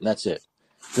believe it, and that's it.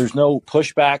 There's no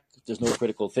pushback. There's no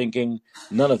critical thinking.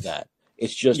 None of that.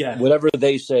 It's just whatever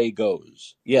they say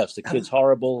goes. Yes, the kid's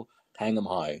horrible. Hang him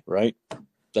high, right?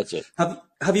 That's it.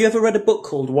 Have you ever read a book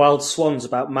called Wild Swans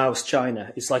about Mao's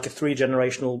China? It's like a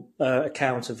 3-generational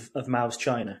account of Mao's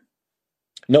China.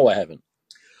 No, I haven't.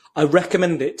 I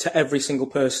recommend it to every single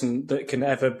person that can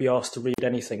ever be asked to read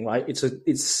anything, right? It's a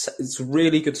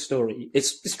really good story.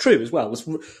 It's true as well. It's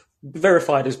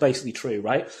verified as basically true,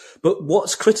 right? But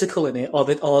what's critical in it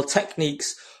are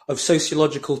techniques of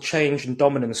sociological change and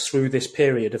dominance through this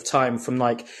period of time, from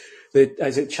like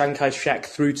Chiang Kai-shek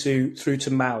through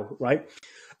to Mao, right?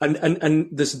 And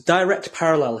there's a direct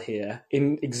parallel here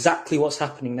in exactly what's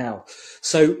happening now.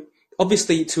 So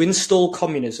obviously, to install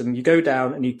communism, you go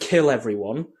down and you kill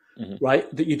everyone. Mm-hmm. Right,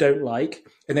 that you don't like,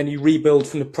 and then you rebuild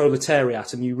from the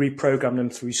proletariat and you reprogram them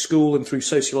through school and through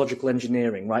sociological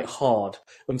engineering, right, hard,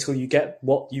 until you get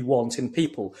what you want in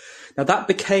people. Now that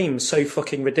became so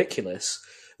fucking ridiculous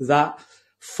that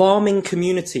farming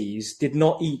communities did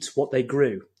not eat what they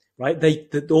grew, right?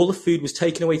 All the food was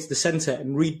taken away to the center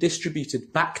and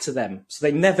redistributed back to them. So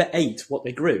they never ate what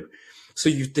they grew. So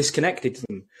you've disconnected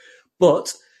them.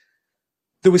 But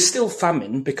there was still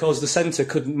famine because the center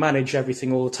couldn't manage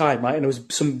everything all the time, right? And there was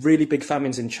some really big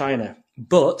famines in China.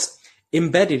 But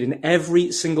embedded in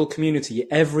every single community,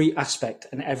 every aspect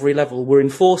and every level were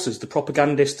enforcers, the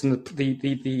propagandist and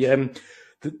the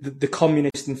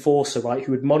communist enforcer, right?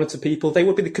 Who would monitor people. They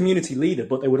would be the community leader,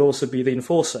 but they would also be the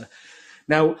enforcer.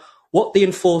 Now, what the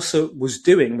enforcer was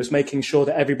doing was making sure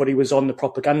that everybody was on the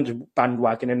propaganda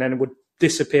bandwagon, and then it would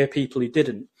disappear people who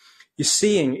didn't. You're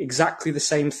seeing exactly the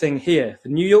same thing here. The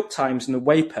New York Times and the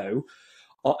WAPO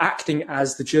are acting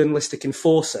as the journalistic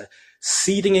enforcer,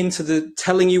 seeding into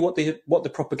telling you what the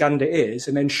propaganda is,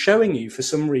 and then showing you for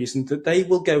some reason that they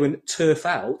will go and turf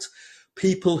out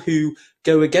people who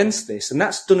go against this. And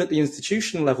that's done at the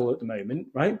institutional level at the moment,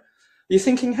 right? You're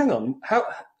thinking, hang on,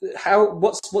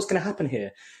 what's going to happen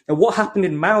here? Now, what happened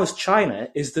in Mao's China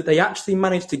is that they actually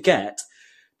managed to get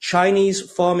Chinese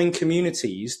farming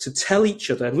communities to tell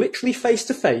each other, literally face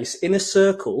to face in a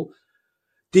circle,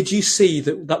 did you see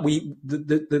the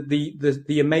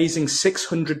amazing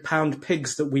 600-pound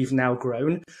pigs that we've now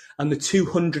grown and the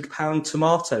 200-pound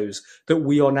tomatoes that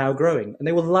we are now growing? And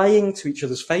they were lying to each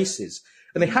other's faces,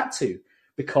 and they had to,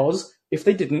 because if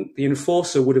they didn't, the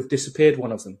enforcer would have disappeared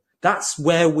one of them. That's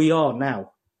where we are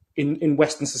now in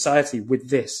Western society with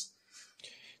this.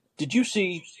 Did you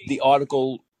see the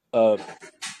article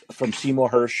from Seymour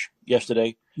Hersh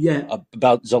yesterday? Yeah.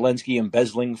 About Zelensky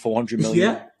embezzling $400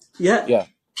 million? Yeah.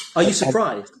 Are you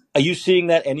surprised? Are you seeing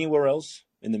that anywhere else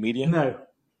in the media?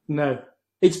 No.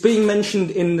 It's being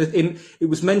mentioned it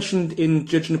was mentioned in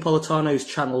Judge Napolitano's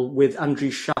channel with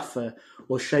Andrew Schaffer,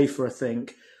 I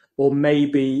think, or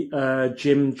maybe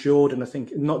Jim Jordan, I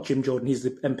think. Not Jim Jordan, he's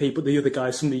the MP, but the other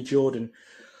guy, somebody Jordan.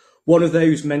 One of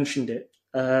those mentioned it.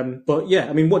 But yeah,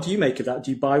 I mean, what do you make of that?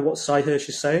 Do you buy what Sy Hersh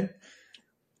is saying?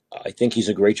 I think he's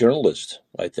a great journalist.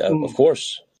 Of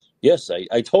course. Yes,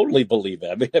 I totally believe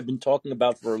it. I mean, I've been talking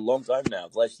about for a long time now,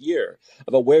 last year,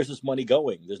 about where's this money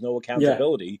going? There's no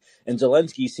accountability. Yeah. And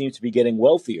Zelensky seems to be getting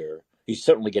wealthier. He's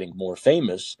certainly getting more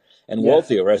famous and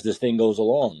wealthier as this thing goes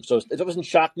along. So it doesn't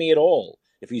shock me at all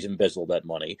if he's embezzled that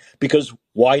money, because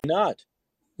why not?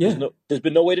 Yeah. There's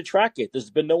been no way to track it.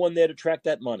 There's been no one there to track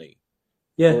that money.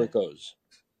 Yeah. Where it goes.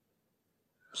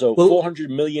 So $400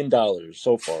 million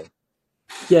so far.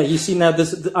 Yeah, you see now,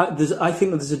 I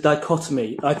think there's a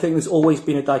dichotomy. I think there's always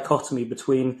been a dichotomy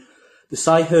between the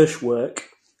Sy Hersh work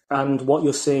and what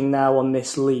you're seeing now on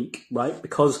this leak, right?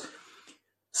 Because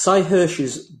Sy Hersh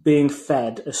is being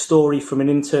fed a story from an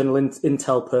internal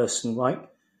intel person, right?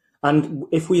 And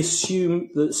if we assume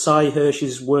that Sy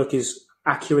Hersh's work is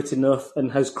accurate enough and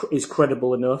is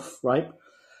credible enough, right?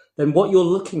 Then what you're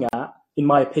looking at, in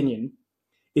my opinion,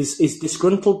 is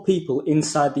disgruntled people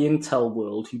inside the intel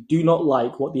world who do not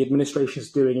like what the administration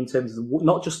is doing in terms of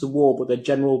not just the war, but their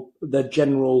general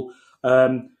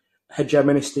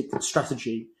hegemonistic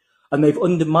strategy. And they've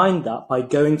undermined that by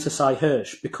going to Sy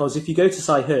Hersh, because if you go to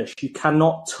Sy Hersh, you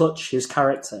cannot touch his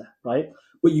character, right?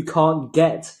 But you can't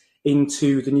get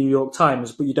into the New York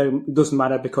Times, but it doesn't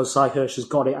matter because Sy Hersh has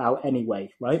got it out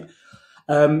anyway, right?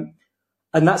 And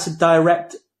that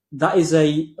is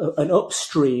an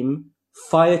upstream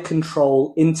fire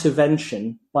control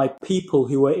intervention by people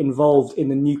who are involved in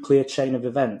the nuclear chain of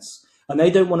events. And they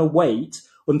don't want to wait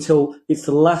until it's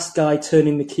the last guy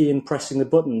turning the key and pressing the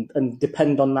button and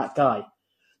depend on that guy.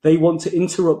 They want to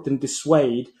interrupt and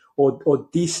dissuade or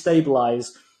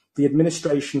destabilize the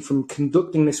administration from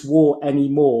conducting this war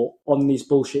anymore on these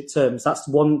bullshit terms. That's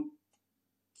one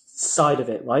side of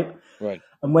it, right? Right.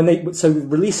 And so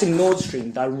releasing Nord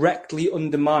Stream directly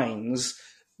undermines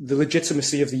the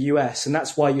legitimacy of the US, and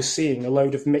that's why you're seeing a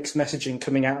load of mixed messaging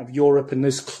coming out of Europe, and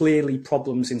there's clearly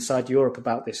problems inside Europe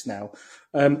about this now.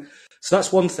 So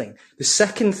that's one thing. The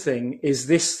second thing is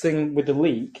this thing with the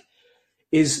leak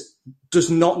does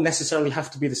not necessarily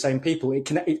have to be the same people.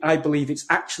 I believe it's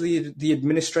actually the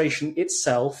administration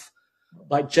itself,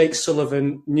 like Jake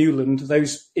Sullivan, Newland,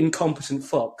 those incompetent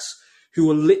fucks who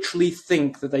will literally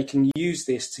think that they can use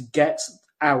this to get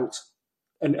out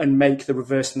and make the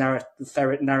reverse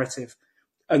narrative.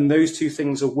 And those two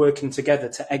things are working together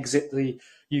to exit the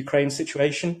Ukraine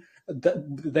situation.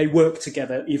 They work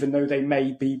together, even though they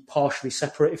may be partially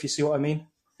separate, if you see what I mean.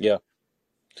 Yeah.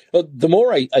 Well, the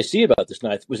more I see about this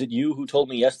now, was it you who told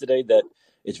me yesterday that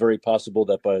it's very possible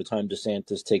that by the time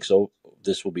DeSantis takes over,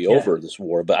 this will be over, this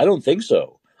war? But I don't think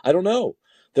so. I don't know.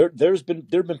 There have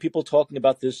been people talking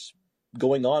about this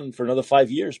going on for another 5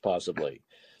 years, possibly.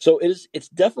 So it's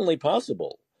definitely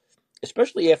possible,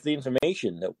 especially after the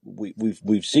information that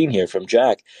we've seen here from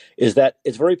Jack, is that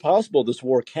it's very possible this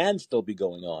war can still be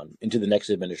going on into the next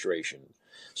administration.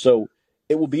 So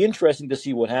it will be interesting to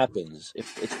see what happens. If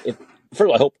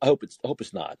first of all, I hope it's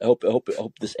not. I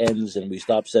hope this ends and we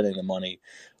stop sending the money.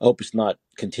 I hope it's not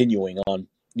continuing on,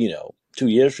 2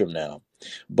 years from now.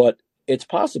 But it's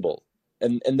possible,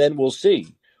 and then we'll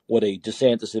see what a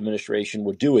DeSantis administration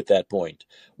would do at that point,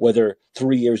 whether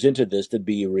 3 years into this there'd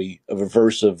be a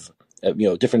reverse of,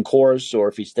 different course, or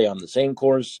if he stay on the same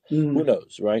course, who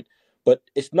knows, right? But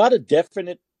it's not a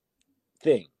definite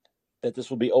thing that this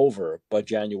will be over by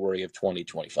January of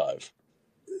 2025.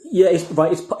 Yeah,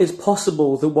 it's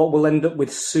possible that what we'll end up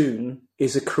with soon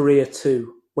is a Korea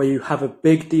 2, where you have a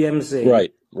big DMZ.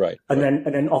 Right. And then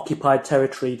an occupied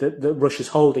territory that Russia's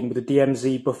holding with a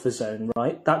DMZ buffer zone,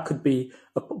 right? That could be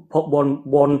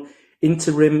one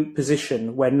interim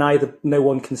position where no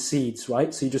one concedes,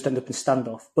 right? So you just end up in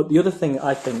standoff. But the other thing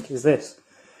I think is this.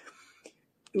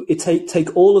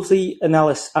 Take all of the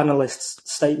analysts'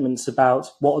 statements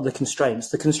about what are the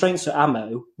constraints. The constraints are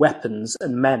ammo, weapons,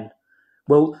 and men.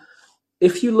 Well,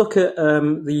 if you look at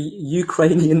the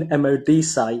Ukrainian MOD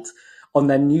site, on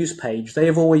their news page, they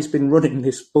have always been running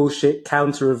this bullshit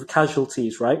counter of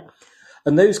casualties, right?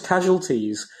 And those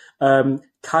casualties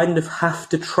kind of have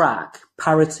to track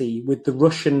parity with the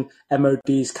Russian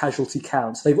MOD's casualty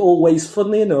counts. They've always,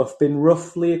 funnily enough, been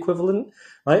roughly equivalent,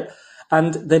 right?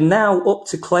 And they're now up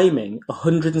to claiming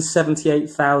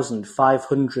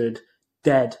 178,500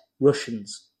 dead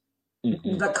Russians.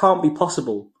 Mm-hmm. That can't be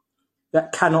possible.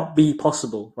 That cannot be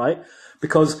possible, right?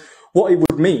 Because what it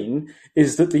would mean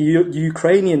is that the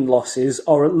Ukrainian losses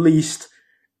are at least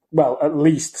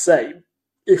say,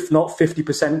 if not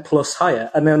 50% plus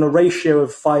higher. And then a ratio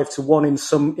of 5-1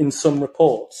 in some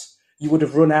reports, you would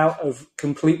have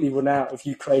completely run out of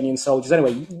Ukrainian soldiers.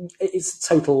 Anyway, it's a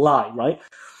total lie, right?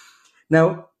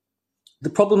 Now, the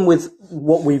problem with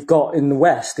what we've got in the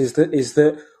West is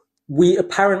that we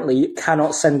apparently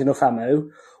cannot send enough ammo.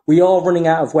 We are running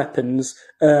out of weapons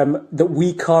that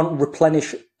we can't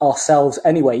replenish ourselves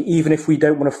anyway, even if we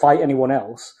don't want to fight anyone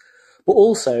else. But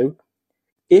also,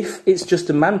 if it's just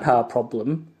a manpower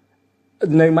problem,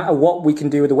 no matter what we can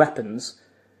do with the weapons,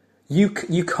 you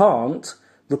can't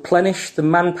replenish the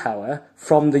manpower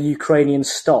from the Ukrainian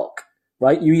stock,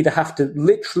 right? You either have to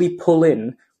literally pull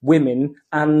in women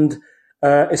and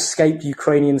escaped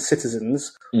Ukrainian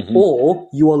citizens, or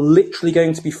you are literally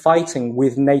going to be fighting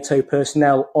with NATO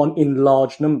personnel in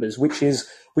large numbers, which is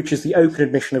the open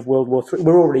admission of World War III.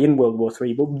 We're already in World War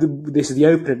III, but this is the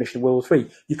open admission of World War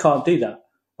III. You can't do that,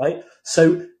 right?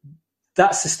 So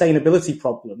that sustainability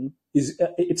problem is,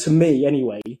 to me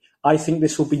anyway, I think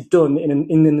this will be done in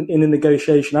a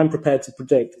negotiation. I'm prepared to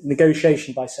predict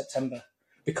negotiation by September,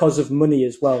 because of money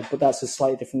as well, but that's a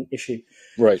slightly different issue.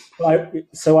 Right.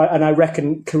 I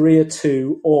reckon Korea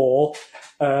too, or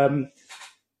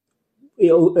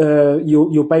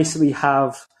you'll basically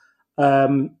have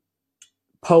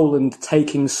Poland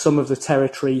taking some of the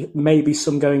territory, maybe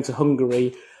some going to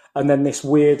Hungary, and then this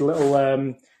weird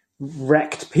little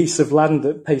wrecked piece of land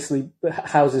that basically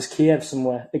houses Kiev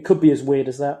somewhere. It could be as weird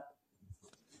as that.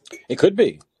 It could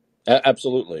be.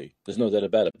 Absolutely. There's no doubt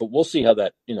about it. But we'll see how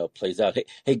that, plays out.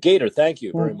 Hey, Gator, thank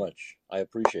you very much. I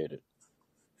appreciate it.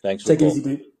 Thanks for Take it easy,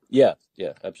 dude. Yeah,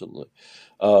 absolutely.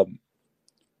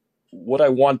 What I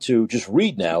want to just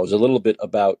read now is a little bit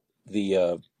about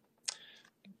the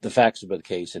facts about the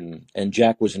case. And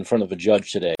Jack was in front of a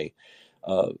judge today.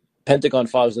 Pentagon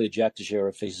files leader Jack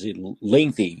Teixeira faces a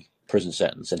lengthy prison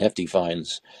sentence and hefty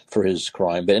fines for his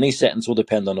crime, but any sentence will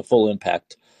depend on the full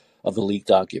impact of the leaked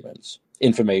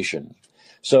information.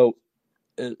 So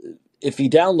if he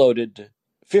downloaded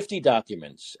 50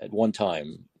 documents at one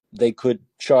time, they could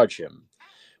charge him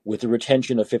with the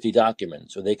retention of 50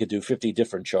 documents, or they could do 50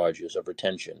 different charges of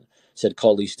retention, said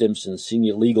Carly Stimson,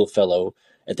 senior legal fellow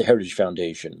at the Heritage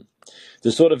Foundation.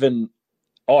 There's sort of an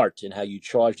art in how you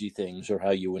charge these things or how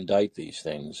you indict these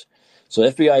things. So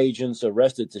FBI agents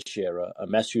arrested Teixeira, a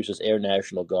Massachusetts Air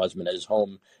National Guardsman, at his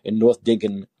home in North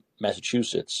Dingan,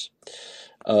 Massachusetts.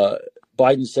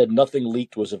 Biden said nothing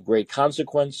leaked was of great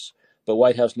consequence, but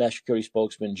White House National Security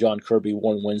spokesman John Kirby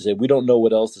warned Wednesday, we don't know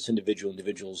what else this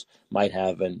individuals might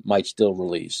have and might still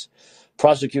release.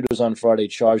 Prosecutors on Friday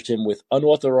charged him with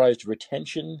unauthorized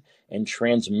retention and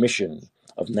transmission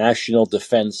of national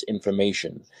defense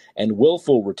information and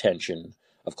willful retention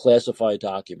of classified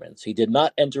documents. He did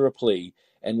not enter a plea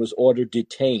and was ordered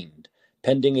detained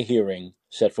pending a hearing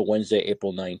set for Wednesday,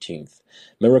 April 19th.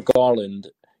 Merrick Garland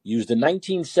used the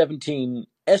 1917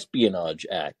 Espionage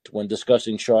Act when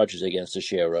discussing charges against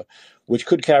Teixeira, which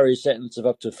could carry a sentence of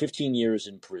up to 15 years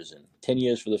in prison, 10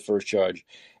 years for the first charge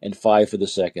and 5 for the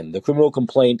second. The criminal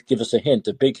complaint gives us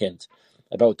a big hint,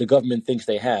 about what the government thinks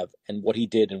they have and what he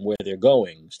did and where they're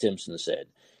going, Stimson said.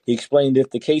 He explained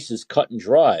if the case is cut and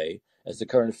dry, as the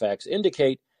current facts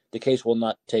indicate, the case will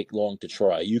not take long to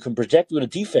try. You can project what a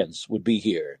defense would be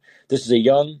here. This is a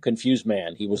young, confused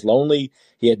man. He was lonely.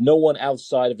 He had no one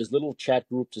outside of his little chat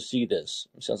group to see this.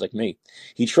 Sounds like me.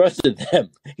 He trusted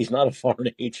them. He's not a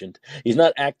foreign agent. He's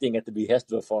not acting at the behest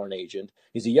of a foreign agent.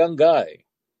 He's a young guy.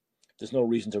 There's no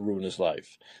reason to ruin his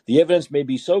life. The evidence may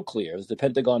be so clear that the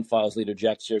Pentagon files leader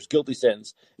Jack Teixeira's guilty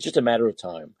sentence is just a matter of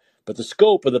time. But the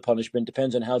scope of the punishment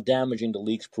depends on how damaging the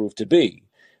leaks prove to be,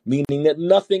 meaning that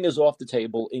nothing is off the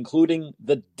table, including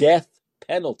the death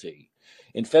penalty.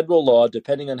 In federal law,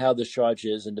 depending on how this charge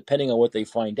is and depending on what they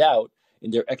find out in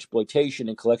their exploitation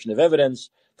and collection of evidence,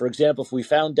 for example, if we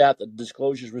found out that the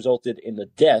disclosures resulted in the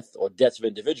death or deaths of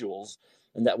individuals,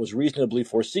 and that was reasonably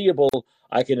foreseeable,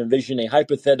 I can envision a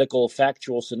hypothetical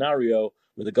factual scenario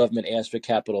where the government asked for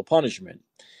capital punishment.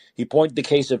 He pointed to the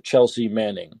case of Chelsea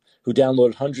Manning, who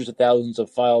downloaded hundreds of thousands of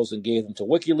files and gave them to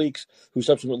WikiLeaks, who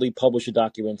subsequently published the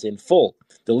documents in full.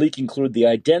 The leak included the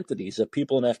identities of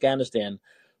people in Afghanistan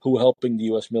who were helping the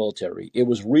U.S. military. It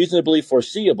was reasonably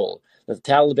foreseeable that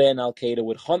the Taliban and al-Qaeda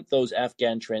would hunt those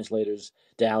Afghan translators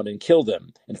down and kill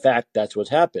them. In fact, that's what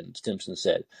happened, Stimson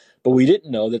said. But we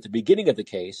didn't know at the beginning of the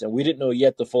case, and we didn't know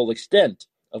yet the full extent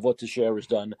of what Teixeira has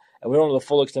done, and we don't know the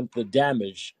full extent of the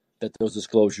damage that those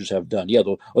disclosures have done.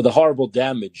 Or the horrible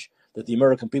damage that the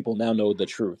American people now know the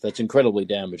truth. That's incredibly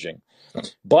damaging.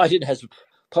 Biden has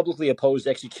publicly opposed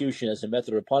execution as a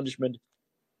method of punishment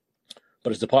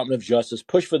but his Department of Justice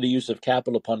pushed for the use of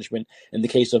capital punishment in the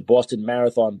case of Boston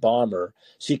Marathon bomber,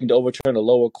 seeking to overturn a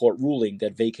lower court ruling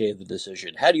that vacated the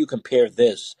decision. How do you compare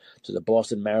this to the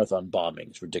Boston Marathon bombing?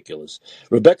 It's ridiculous.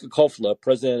 Rebecca Kofler,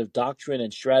 president of Doctrine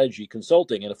and Strategy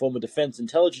Consulting and a former defense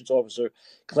intelligence officer,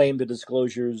 claimed the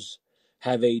disclosures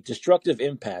have a destructive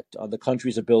impact on the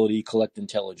country's ability to collect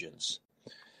intelligence.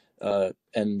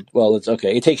 It's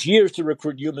okay. It takes years to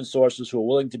recruit human sources who are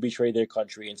willing to betray their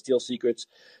country and steal secrets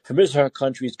from his or her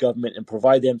country's government and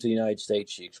provide them to the United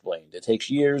States, she explained. It takes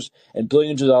years and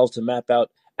billions of dollars to map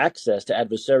out access to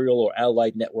adversarial or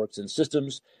allied networks and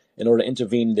systems in order to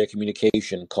intervene in their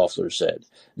communication, Kofler said.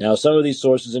 Now, some of these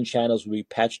sources and channels will be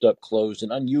patched up, closed,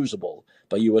 and unusable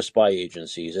by U.S. spy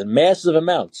agencies, and massive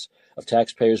amounts of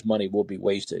taxpayers' money will be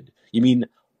wasted. You mean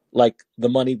like the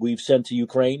money we've sent to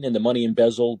Ukraine and the money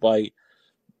embezzled by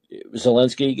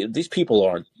Zelensky? These people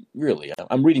aren't really,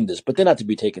 I'm reading this, but they're not to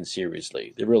be taken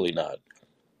seriously. They're really not.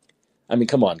 I mean,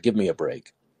 come on, give me a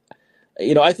break.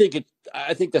 I think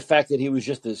the fact that he was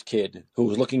just this kid who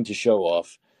was looking to show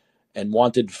off and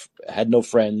had no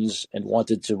friends and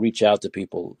wanted to reach out to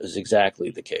people is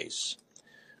exactly the case.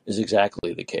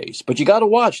 But you got to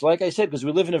watch, like I said, because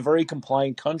we live in a very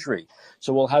compliant country.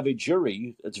 So we'll have a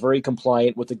jury that's very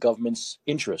compliant with the government's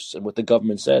interests and what the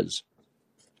government says.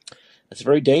 It's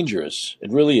very dangerous.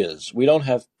 It really is. We don't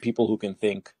have people who can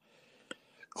think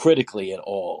critically at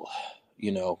all.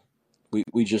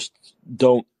 We just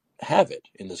don't have it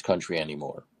in this country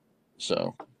anymore.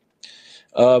 So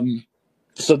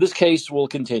this case will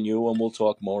continue, and we'll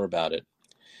talk more about it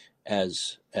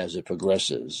as it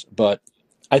progresses. But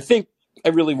I think I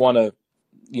really want to,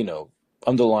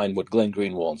 underline what Glenn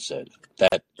Greenwald said,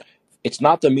 that it's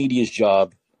not the media's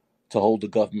job to hold the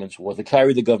government's water, to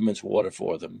carry the government's water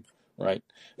for them, right?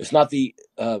 It's not the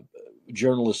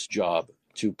journalist's job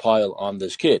to pile on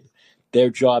this kid. Their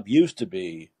job used to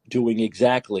be doing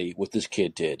exactly what this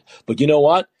kid did. But you know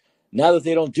what? Now that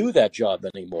they don't do that job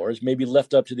anymore, it's maybe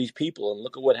left up to these people, and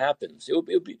look at what happens. It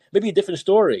would be maybe a different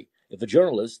story if the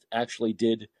journalists actually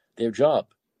did their job,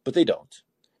 but they don't.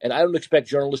 And I don't expect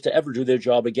journalists to ever do their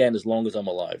job again as long as I'm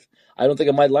alive. I don't think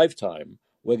in my lifetime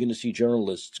we're going to see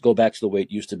journalists go back to the way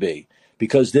it used to be,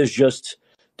 because there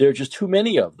are just too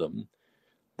many of them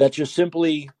that just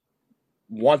simply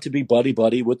want to be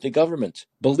buddy-buddy with the government,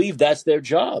 believe that's their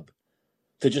job,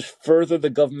 to just further the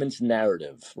government's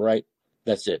narrative, right?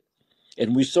 That's it.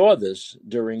 And we saw this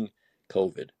during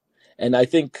COVID. And I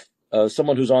think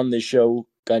someone who's on this show,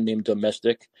 a guy named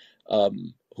Domestic,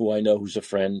 who I know who's a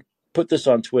friend, put this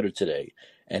on Twitter today.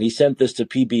 And he sent this to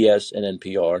PBS and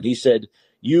NPR. And he said,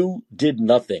 you did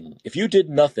nothing. If you did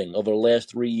nothing over the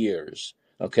last 3 years,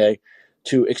 okay,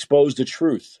 to expose the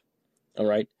truth, all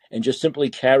right, and just simply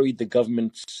carried the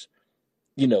government's,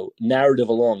 narrative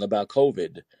along about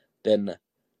COVID, then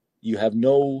you have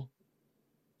no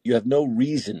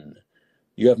reason.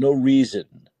 You have no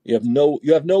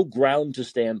ground to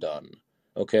stand on,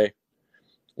 okay,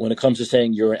 when it comes to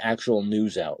saying you're an actual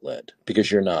news outlet, because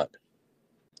you're not.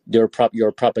 You're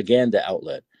a propaganda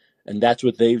outlet, and that's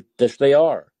what they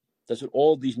are. That's what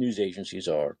all these news agencies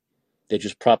are. They're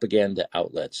just propaganda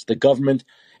outlets. The government,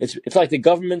 it's like the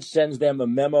government sends them a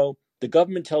memo. The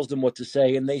government tells them what to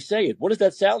say, and they say it. What does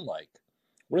that sound like?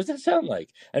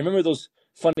 I remember those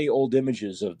funny old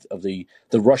images of the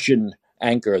Russian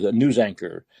anchor, the news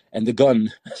anchor, and the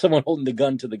gun, someone holding the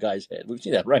gun to the guy's head. We've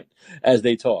seen that, right? As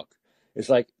they talk. It's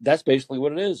like, that's basically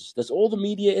what it is. That's all the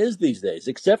media is these days,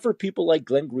 except for people like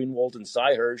Glenn Greenwald and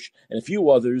Cy Hirsch and a few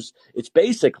others. It's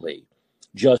basically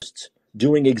just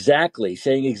saying exactly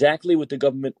what the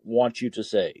government wants you to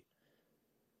say.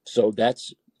 So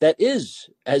that is,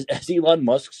 as Elon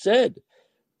Musk said,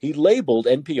 he labeled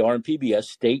NPR and PBS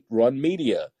state-run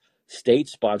media,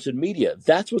 state-sponsored media.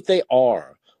 That's what they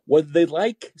are, whether they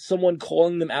like someone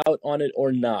calling them out on it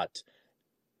or not.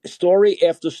 Story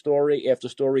after story after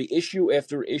story, issue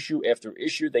after issue after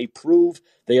issue, they prove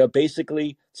they are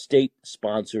basically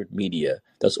state-sponsored media.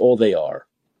 That's all they are,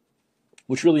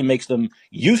 which really makes them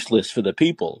useless for the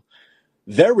people.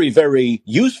 Very, very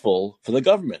useful for the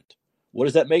government. What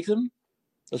does that make them?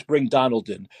 Let's bring Donald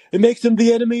in. It makes them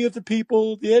the enemy of the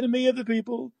people,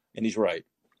 And he's right.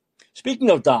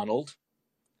 Speaking of Donald,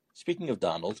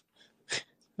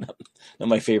 not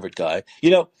my favorite guy,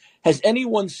 has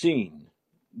anyone seen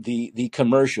the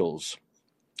commercials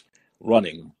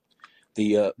running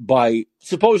by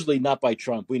supposedly not by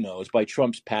Trump? We know it's by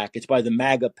Trump's PAC. It's by the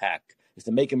MAGA PAC. It's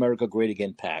the Make America Great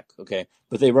Again PAC. Okay,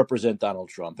 but they represent Donald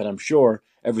Trump, and I'm sure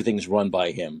everything's run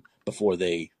by him before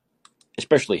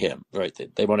especially him, right?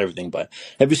 They run everything by.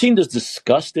 Have you seen those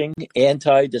disgusting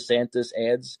anti-DeSantis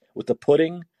ads with the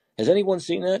pudding? Has anyone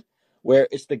seen that? where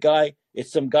it's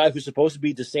some guy who's supposed to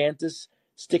be DeSantis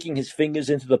sticking his fingers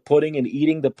into the pudding and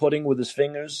eating the pudding with his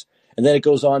fingers. And then it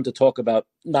goes on to talk about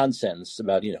nonsense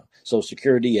about, Social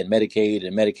Security and Medicaid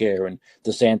and Medicare and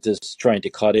DeSantis trying to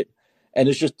cut it. And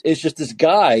it's just this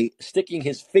guy sticking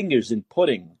his fingers in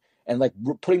pudding and like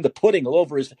putting the pudding all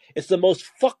over his. It's the most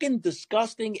fucking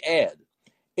disgusting ad.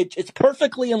 It's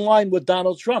perfectly in line with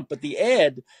Donald Trump, but the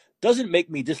ad doesn't make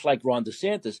me dislike Ron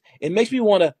DeSantis. It makes me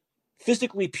want to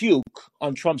physically puke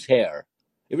on Trump's hair.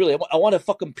 I want to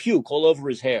fucking puke all over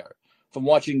his hair from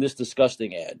watching this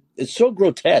disgusting ad. It's so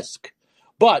grotesque.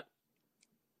 But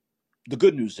the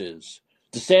good news is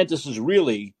DeSantis is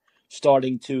really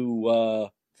starting to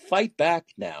fight back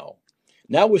now.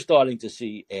 Now we're starting to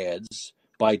see ads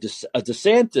by a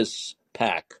DeSantis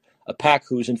PAC, a PAC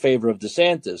who's in favor of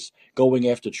DeSantis, going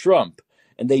after Trump.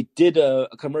 And they did a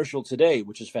commercial today,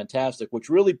 which is fantastic, which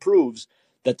really proves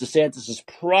that DeSantis is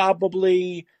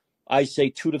probably, I say,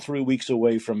 2 to 3 weeks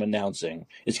away from announcing.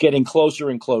 It's getting closer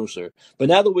and closer. But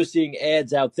now that we're seeing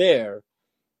ads out there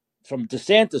from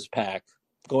DeSantis PAC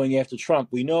going after Trump,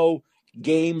 we know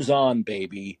game's on,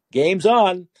 baby. Game's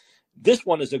on. This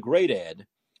one is a great ad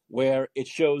where it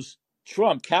shows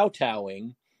Trump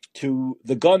kowtowing to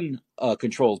the gun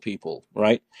control people,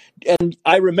 right? And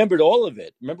I remembered all of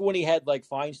it. Remember when he had like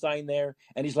Feinstein there,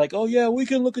 and he's like, "Oh yeah, we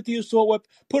can look at the assault weapon.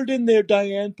 Put it in there,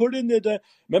 Diane. Put it in there."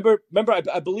 Remember?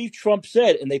 I believe Trump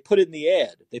said, and they put it in the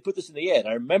ad. They put this in the ad.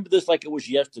 I remember this like it was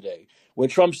yesterday, when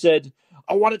Trump said,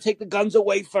 "I want to take the guns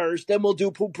away first, then we'll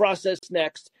do due process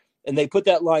next." And they put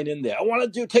that line in there. I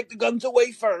want to take the guns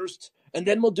away first, and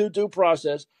then we'll do due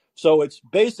process. So it's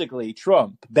basically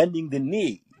Trump bending the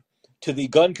knee to the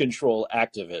gun control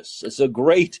activists. It's a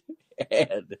great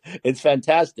ad. It's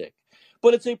fantastic.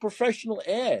 But it's a professional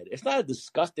ad. It's not a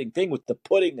disgusting thing with the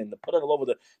pudding and the pudding all over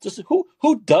the. Just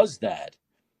who does that?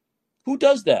 Who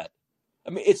does that? I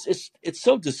mean, it's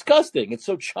so disgusting. It's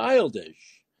so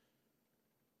childish.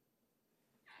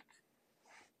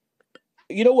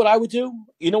 You know what I would do?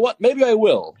 You know what? Maybe I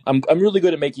will. I'm really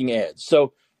good at making ads.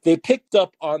 So they picked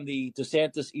up on the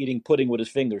DeSantis eating pudding with his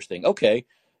fingers thing. Okay.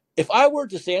 If I were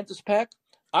DeSantis PAC,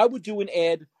 I would do an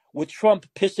ad with Trump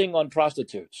pissing on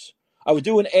prostitutes. I would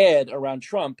do an ad around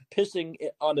Trump pissing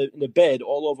in the bed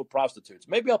all over prostitutes.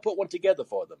 Maybe I'll put one together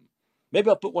for them.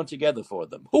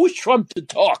 Who is Trump to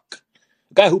talk?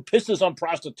 A guy who pisses on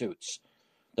prostitutes.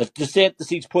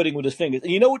 DeSantis eats pudding with his fingers.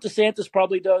 And you know what DeSantis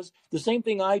probably does? The same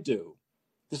thing I do.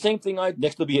 Next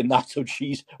there'll be a nacho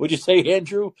cheese. Would you say,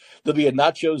 Andrew? There'll be a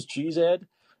nachos cheese ad?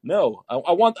 No,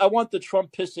 I want the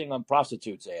Trump pissing on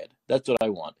prostitutes ad. That's what I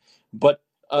want. But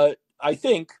I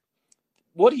think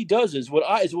what he does is what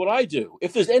I do.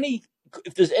 If there's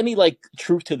any like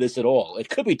truth to this at all, it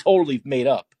could be totally made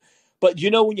up. But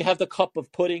when you have the cup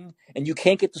of pudding and you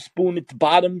can't get the spoon at the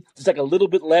bottom, there's like a little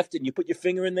bit left, and you put your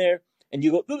finger in there and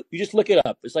you go, you just lick it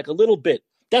up. It's like a little bit.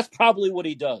 That's probably what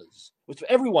he does, which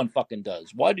everyone fucking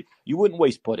does. You wouldn't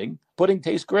waste pudding? Pudding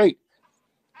tastes great.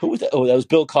 Who was that? Oh, that was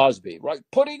Bill Cosby. Right.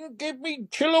 Pudding, give me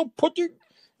chillo pudding.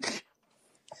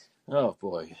 Oh,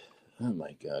 boy. Oh,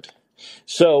 my God.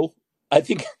 So I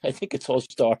think it's all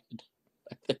started.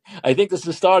 I think this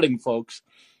is starting, folks.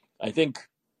 I think,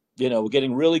 we're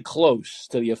getting really close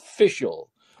to the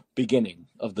official beginning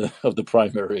of the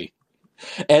primary.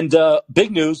 And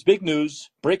big news,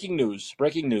 breaking news.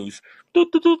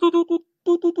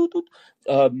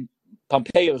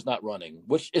 Pompeo's not running,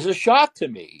 which is a shock to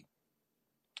me.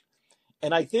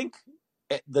 And I think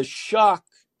the shock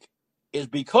is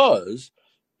because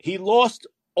he lost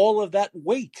all of that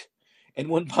weight. And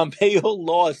when Pompeo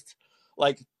lost,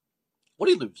 what did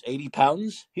he lose? 80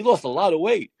 pounds? He lost a lot of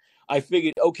weight. I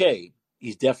figured, okay,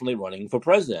 he's definitely running for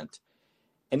president.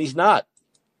 And he's not.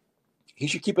 He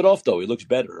should keep it off, though. He looks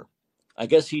better. I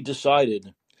guess he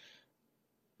decided,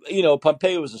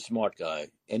 Pompeo is a smart guy.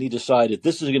 And he decided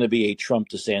this is going to be a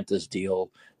Trump-DeSantis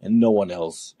deal, and no one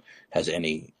else has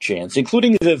any chance,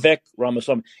 including Vivek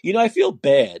Ramaswamy. I feel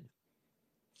bad.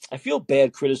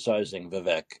 Criticizing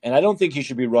Vivek, and I don't think he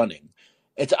should be running.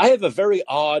 I have a very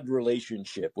odd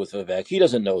relationship with Vivek. He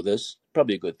doesn't know this,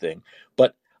 probably a good thing,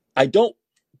 but I don't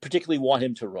particularly want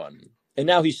him to run. And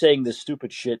now he's saying this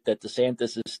stupid shit that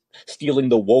DeSantis is stealing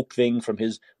the woke thing from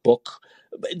his book.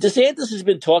 DeSantis has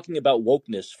been talking about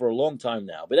wokeness for a long time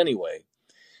now. But anyway,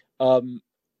 but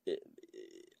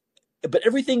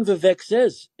everything Vivek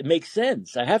says, it makes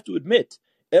sense. I have to admit,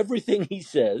 everything he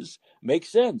says makes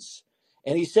sense.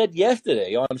 And he said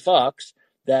yesterday on Fox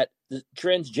that the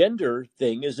transgender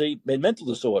thing is a mental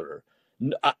disorder.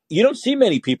 You don't see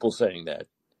many people saying that.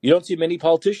 You don't see many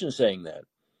politicians saying that.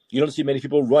 You don't see many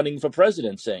people running for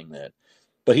president saying that.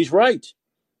 But he's right.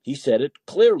 He said it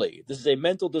clearly. This is a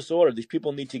mental disorder. These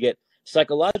people need to get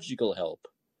psychological help.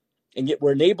 And yet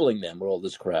we're enabling them with all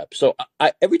this crap. So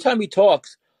every time he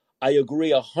talks, I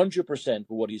agree 100% with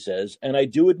what he says. And I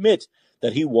do admit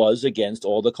that he was against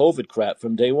all the COVID crap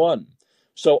from day one.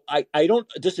 So I don't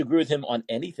disagree with him on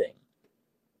anything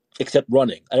except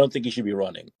running. I don't think he should be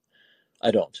running.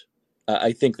 I don't.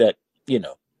 I think that,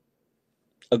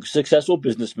 a successful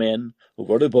businessman who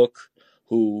wrote a book,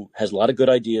 who has a lot of good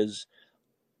ideas,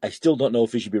 I still don't know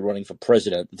if he should be running for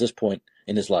president at this point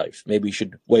in his life. Maybe he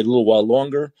should wait a little while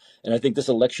longer. And I think this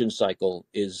election cycle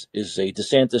is a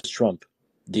DeSantis-Trump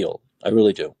deal. I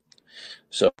really do.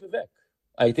 So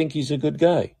I think he's a good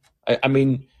guy. I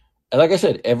mean, like I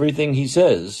said, everything he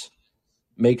says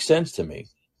makes sense to me.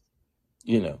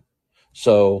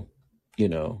 So,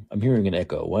 I'm hearing an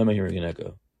echo. Why am I hearing an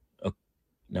echo? Oh,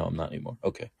 no, I'm not anymore.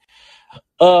 Okay.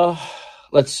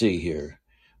 Let's see here.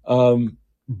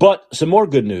 But some more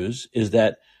good news is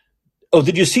that,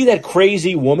 did you see that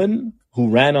crazy woman who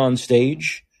ran on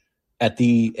stage at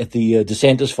the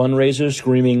DeSantis fundraiser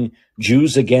screaming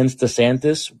Jews against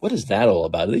DeSantis? What is that all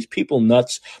about? Are these people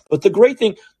nuts? But the great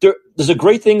thing, there's a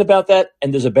great thing about that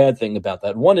and there's a bad thing about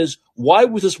that. One is, why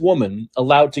was this woman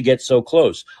allowed to get so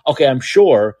close? Okay, I'm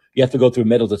sure you have to go through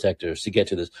metal detectors to get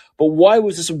to this. But why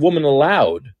was this woman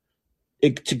allowed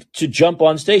to jump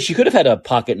on stage? She could have had a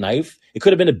pocket knife. It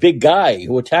could have been a big guy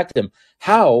who attacked him.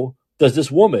 How does this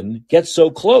woman get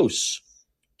so close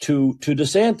to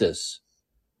DeSantis?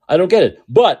 I don't get it.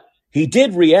 But he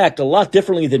did react a lot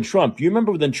differently than Trump. You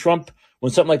remember when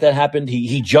something like that happened,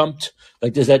 he jumped.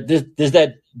 Like there's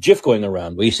that GIF going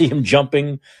around where you see him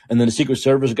jumping and then the Secret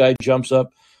Service guy jumps up.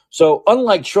 So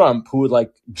unlike Trump, who would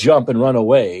like jump and run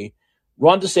away,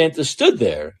 Ron DeSantis stood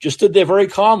there very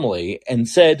calmly and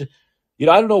said,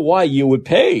 I don't know why you would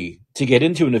pay to get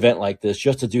into an event like this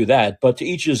just to do that, but to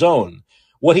each his own.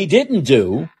 What he didn't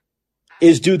do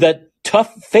is do that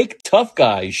fake tough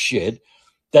guy shit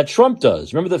that Trump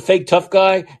does. Remember the fake tough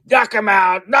guy? Knock him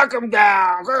out, knock him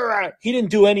down. He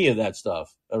didn't do any of that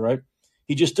stuff, all right?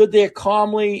 He just stood there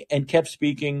calmly and kept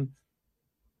speaking,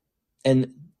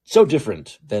 and so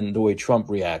different than the way Trump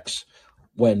reacts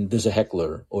when there's a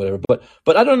heckler or whatever.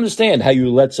 But I don't understand how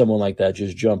you let someone like that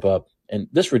just jump up. And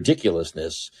this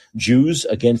ridiculousness, Jews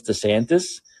against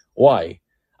DeSantis, why?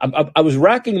 I was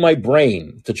racking my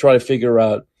brain to try to figure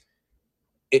out,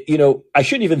 I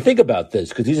shouldn't even think about this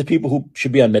because these are people who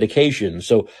should be on medication.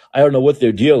 So I don't know what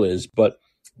their deal is, but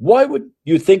why would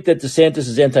you think that DeSantis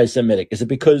is anti-Semitic? Is it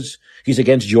because he's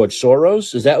against George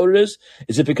Soros? Is that what it is?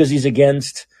 Is it because he's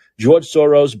against George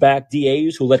Soros-backed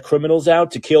DAs who let criminals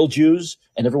out to kill Jews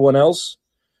and everyone else?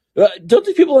 Don't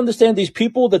these people understand? These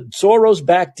people that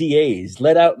Soros-backed DAs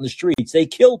let out in the streets, they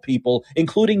kill people,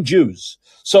 including Jews.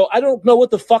 So I don't know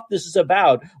what the fuck this is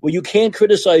about, where you can't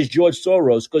criticize George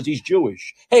Soros because he's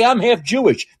Jewish. Hey, I'm half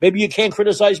Jewish. Maybe you can't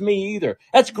criticize me either.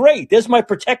 That's great. There's my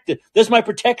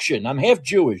protection. I'm half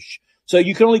Jewish. So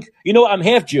you can only, I'm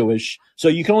half Jewish, so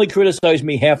you can only criticize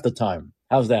me half the time.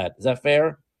 How's that? Is that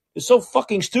fair? It's so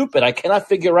fucking stupid. I cannot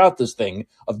figure out this thing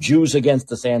of Jews against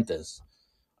DeSantis.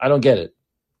 I don't get it.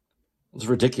 It's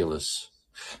ridiculous.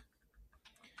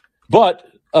 But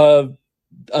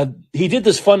he did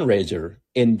this fundraiser,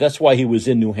 and that's why he was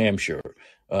in New Hampshire,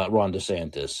 Ron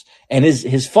DeSantis. And his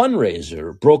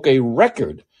fundraiser broke a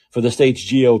record for the state's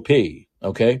GOP,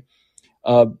 okay?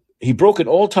 He broke an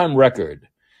all-time record.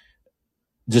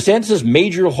 DeSantis'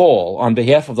 major haul on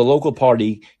behalf of the local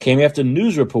party came after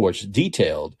news reports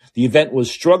detailed the event was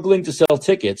struggling to sell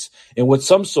tickets in what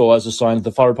some saw as a sign of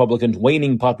the far Republicans'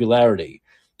 waning popularity.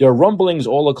 There are rumblings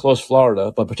all across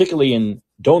Florida, but particularly in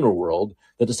donor world,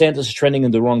 that DeSantis is trending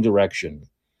in the wrong direction.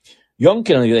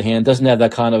 Youngkin, on the other hand, doesn't have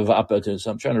that kind of opportunity.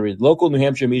 So I'm trying to read. Local New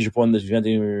Hampshire media report this event.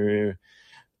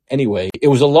 Anyway, it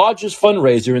was the largest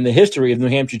fundraiser in the history of New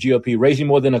Hampshire GOP, raising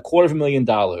more than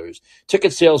 $250,000.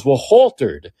 Ticket sales were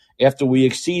halted after we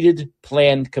exceeded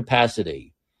planned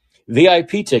capacity.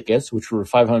 VIP tickets, which were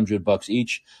 $500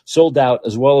 each, sold out,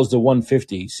 as well as the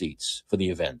 150 seats for the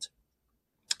event.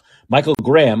 Michael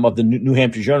Graham of the New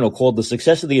Hampshire Journal called the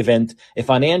success of the event a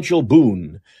financial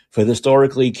boon for the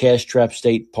historically cash-strapped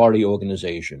state party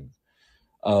organization.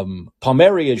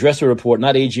 Palmieri addressed a report,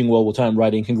 not aging well with time,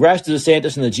 writing, "Congrats to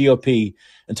DeSantis and the GOP.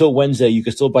 Until Wednesday, you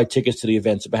can still buy tickets to the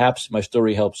event. So perhaps my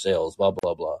story helps sales, blah,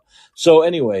 blah, blah." So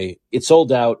anyway, it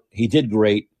sold out. He did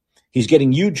great. He's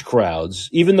getting huge crowds,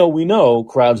 even though we know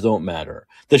crowds don't matter.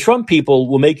 The Trump people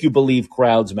will make you believe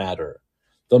crowds matter.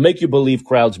 They'll make you believe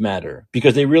crowds matter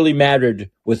because they really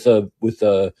mattered with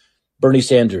Bernie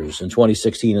Sanders in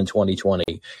 2016 and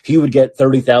 2020. He would get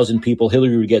 30,000 people.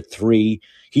 Hillary would get 3.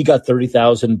 He got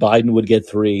 30,000. Biden would get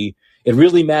 3. It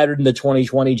really mattered in the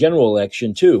 2020 general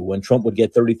election, too, when Trump would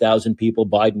get 30,000 people,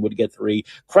 Biden would get 3.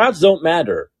 Crowds don't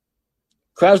matter.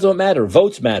 Crowds don't matter.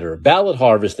 Votes matter. Ballot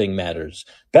harvesting matters.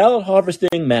 Ballot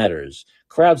harvesting matters.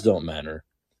 Crowds don't matter.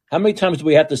 How many times do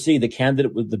we have to see the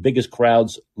candidate with the biggest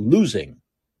crowds losing?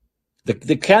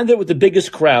 The candidate with the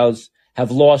biggest crowds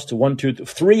have lost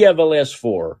 3 of the last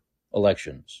 4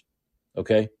 elections.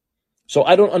 Okay? So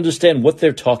I don't understand what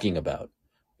they're talking about.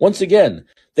 Once again,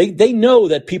 they know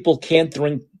that people can't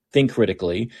think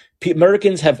critically.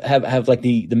 Americans have like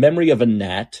the memory of a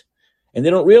gnat, and they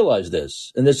don't realize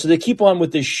this. And so they keep on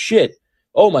with this shit.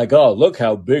 Oh my God, look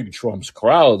how big Trump's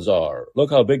crowds are. Look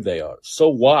how big they are. So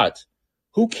what?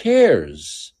 Who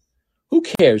cares? Who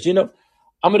cares? You know,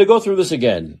 I'm going to go through this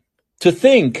again. To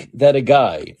think that a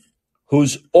guy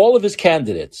who's all of his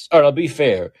candidates, or I'll be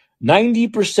fair,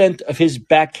 90% of his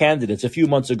back candidates a few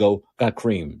months ago got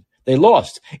creamed. They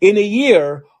lost in a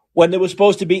year when it was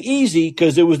supposed to be easy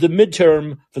because it was the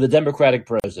midterm for the Democratic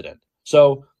president.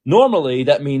 So normally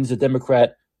that means the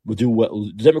Democrats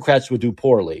would do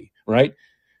poorly, right?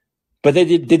 But they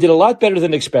did a lot better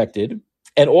than expected.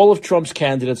 And all of Trump's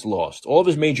candidates lost. All of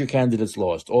his major candidates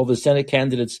lost. All the Senate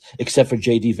candidates, except for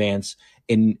J.D. Vance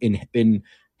in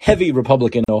heavy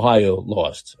Republican Ohio,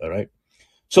 lost. All right.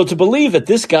 So to believe that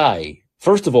this guy,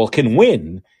 first of all, can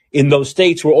win in those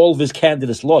states where all of his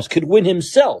candidates lost, could win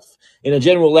himself in a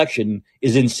general election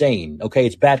is insane. Okay.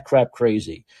 It's bat crap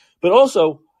crazy. But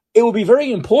also, it will be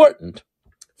very important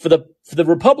for the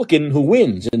Republican who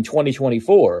wins in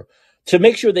 2024 to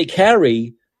make sure they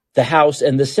carry the House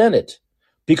and the Senate.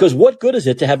 Because what good is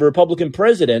it to have a Republican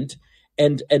president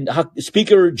and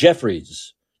Speaker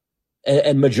Jeffries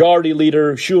and Majority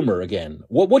Leader Schumer again?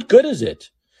 What good is it?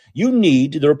 You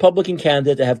need the Republican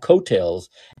candidate to have coattails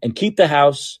and keep the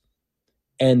House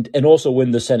and also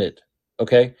win the Senate.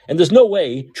 Okay? And there's no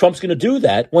way Trump's going to do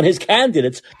that when his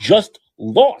candidates just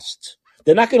lost.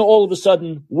 They're not going to all of a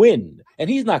sudden win, and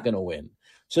he's not going to win.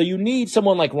 So you need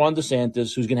someone like Ron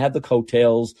DeSantis who's going to have the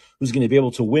coattails, who's going to be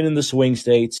able to win in the swing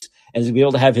states, and is going to be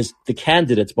able to have the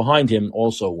candidates behind him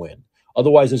also win.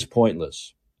 Otherwise, it's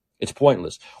pointless. It's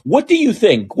pointless. What do you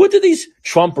think? What do these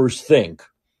Trumpers think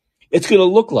it's going to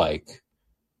look like?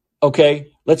 Okay,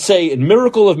 let's say in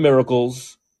miracle of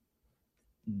miracles,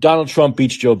 Donald Trump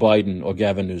beats Joe Biden or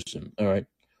Gavin Newsom. All right.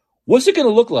 What's it going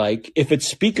to look like if it's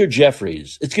Speaker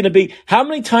Jeffries? It's going to be, how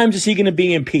many times is he going to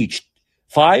be impeached?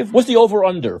 5? What's the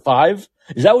over-under? 5?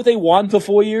 Is that what they want for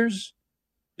 4 years?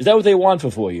 Is that what they want for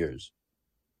 4 years?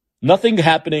 Nothing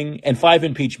happening and 5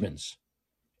 impeachments.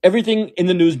 Everything in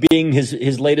the news being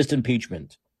his latest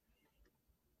impeachment.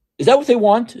 Is that what they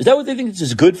want? Is that what they think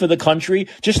is good for the country?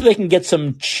 Just so they can get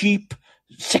some cheap,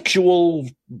 sexual,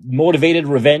 motivated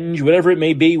revenge, whatever it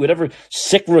may be, whatever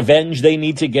sick revenge they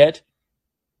need to get?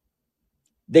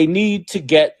 They need to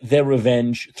get their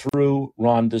revenge through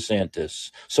Ron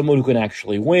DeSantis, someone who can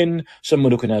actually win,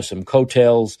 someone who can have some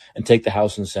coattails and take the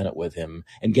House and Senate with him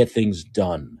and get things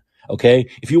done. Okay?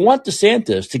 If you want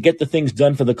DeSantis to get the things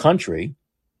done for the country,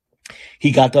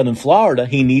 he got done in Florida.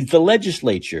 He needs the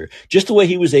legislature. Just the way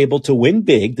he was able to win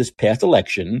big this past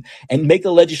election and make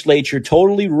the legislature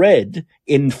totally red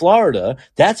in Florida,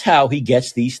 that's how he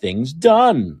gets these things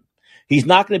done. He's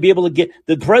not going to be able to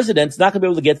the president's not going to be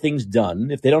able to get things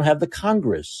done if they don't have the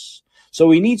Congress.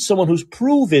 So he needs someone who's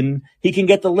proven he can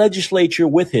get the legislature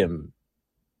with him.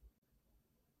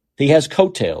 He has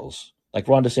coattails, like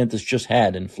Ron DeSantis just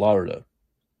had in Florida.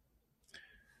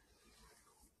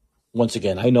 Once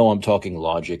again, I know I'm talking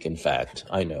logic and fact.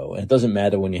 I know. And it doesn't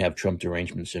matter when you have Trump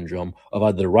derangement syndrome of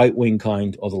either the right-wing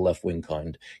kind or the left-wing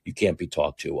kind. You can't be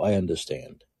talked to. I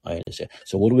understand.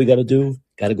 So what do we got to do?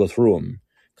 Got to go through them.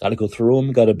 Got to go through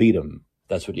them, got to beat them.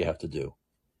 That's what you have to do.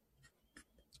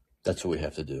 That's what we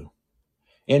have to do.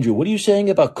 Andrew, what are you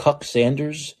saying about Cuck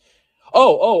Sanders?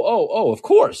 Oh, of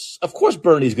course. Of course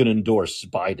Bernie's going to endorse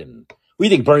Biden. We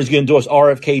think Bernie's going to endorse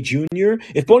RFK Jr.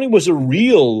 If Bernie was a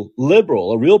real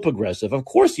liberal, a real progressive, of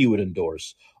course he would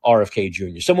endorse RFK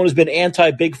Jr., someone who's been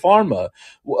anti-big pharma.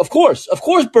 Of course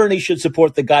Bernie should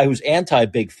support the guy who's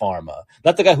anti-big pharma,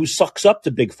 not the guy who sucks up to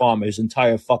big pharma his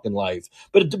entire fucking life.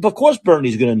 But of course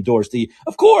Bernie's going to endorse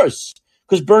of course,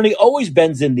 because Bernie always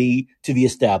bends the knee to the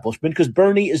establishment, because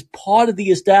Bernie is part of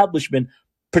the establishment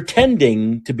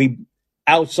pretending to be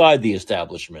outside the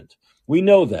establishment. We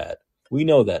know that. We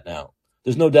know that now.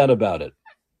 There's no doubt about it.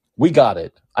 We got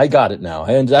it. I got it now.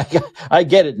 And I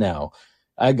get it now.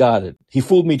 I got it. He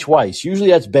fooled me twice.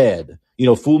 Usually that's bad.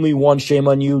 Fool me once, shame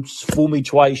on you. Fool me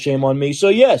twice, shame on me. So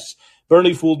yes,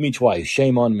 Bernie fooled me twice.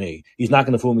 Shame on me. He's not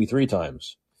going to fool me 3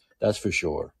 times. That's for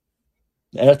sure.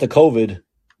 And after COVID,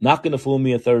 not going to fool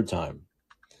me a 3rd time.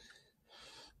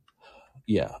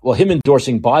 Yeah. Well, him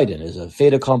endorsing Biden is a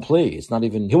fait accompli. It's not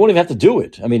even, he won't even have to do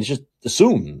it. I mean, it's just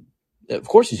assume. Of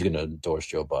course he's going to endorse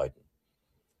Joe Biden.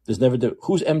 There's never,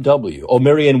 who's MW? Oh,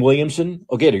 Marianne Williamson?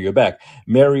 Oh, Gator, you're back.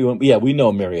 Yeah, we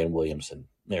know Marianne Williamson.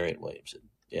 Yeah,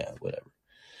 whatever.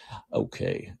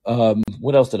 Okay.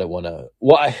 What else did I want to,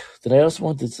 did I also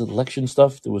want this election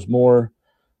stuff? There was more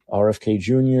RFK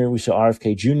Jr. We saw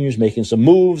RFK Jr.'s making some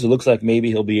moves. It looks like maybe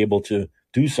he'll be able to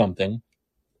do something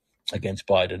against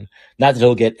Biden. Not that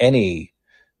he'll get any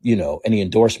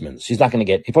endorsements. He's not going to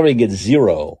get, he probably gets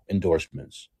 0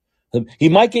 endorsements. He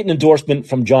might get an endorsement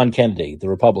from John Kennedy, the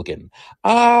Republican.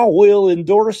 I will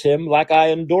endorse him like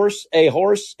I endorse a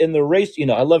horse in the race.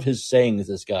 I love his sayings,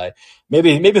 this guy.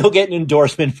 Maybe he'll get an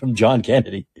endorsement from John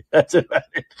Kennedy. That's about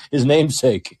it. His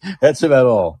namesake. That's about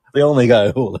all. The only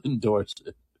guy who will endorse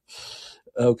it.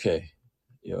 Okay.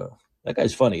 Yeah. That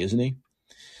guy's funny, isn't he?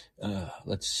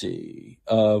 Let's see.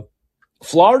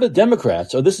 Florida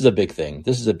Democrats. Oh, this is a big thing.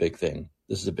 This is a big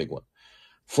one.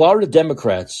 Florida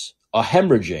Democrats are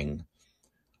hemorrhaging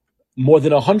more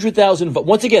than 100,000 votes.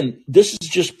 Once again, this is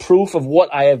just proof of what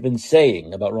I have been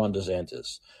saying about Ron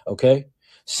DeSantis. Okay.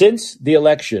 Since the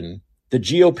election, the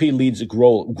GOP leads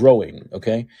growing.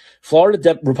 Okay.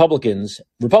 Florida Republicans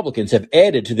have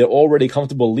added to their already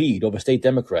comfortable lead over state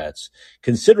Democrats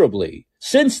considerably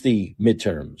since the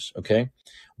midterms. Okay.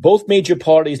 Both major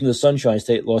parties in the Sunshine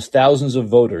State lost thousands of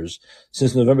voters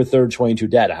since November 3rd, 22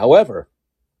 data. However,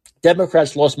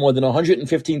 Democrats lost more than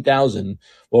 115,000,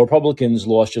 while Republicans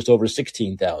lost just over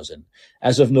 16,000.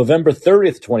 As of November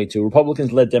 30th, 22,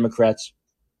 Republicans led Democrats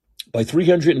by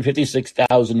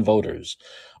 356,000 voters.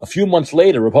 A few months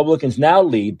later, Republicans now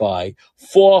lead by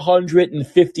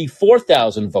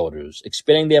 454,000 voters,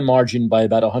 expanding their margin by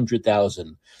about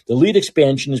 100,000. The lead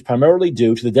expansion is primarily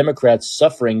due to the Democrats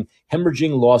suffering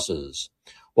hemorrhaging losses.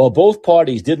 While both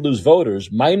parties did lose voters,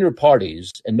 minor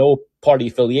parties and no party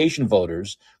affiliation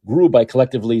voters grew by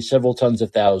collectively several tens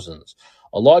of thousands.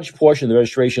 A large portion of the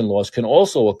registration loss can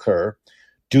also occur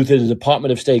due to the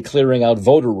Department of State clearing out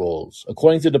voter rolls.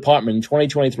 According to the department, in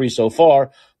 2023 so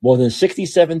far, more than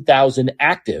 67,000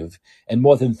 active and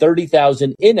more than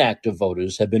 30,000 inactive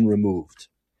voters have been removed.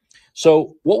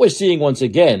 So what we're seeing once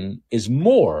again is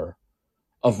more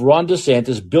of Ron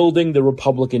DeSantis building the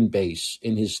Republican base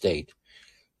in his state.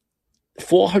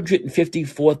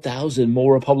 454,000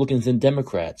 more Republicans than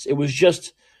Democrats. It was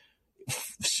just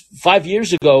 5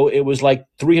 years ago, it was like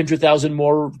 300,000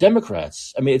 more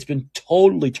Democrats. I mean, it's been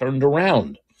totally turned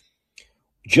around.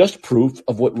 Just proof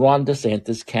of what Ron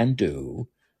DeSantis can do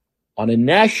on a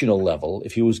national level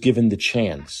if he was given the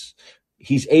chance.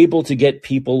 He's able to get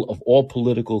people of all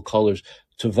political colors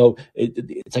to vote.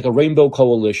 It's like a rainbow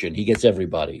coalition. He gets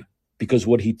everybody because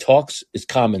what he talks is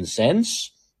common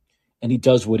sense. And he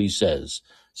does what he says.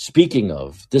 Speaking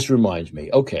of, this reminds me.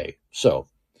 Okay, so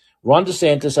Ron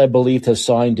DeSantis, I believe, has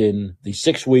signed in the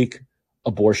 6-week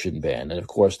abortion ban. And of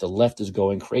course, the left is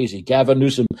going crazy. Gavin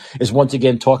Newsom is once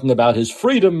again talking about his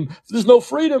freedom. There's no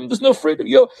freedom.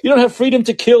 You don't have freedom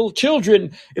to kill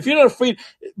children. If you don't have freedom,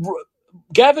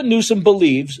 Gavin Newsom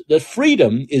believes that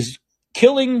freedom is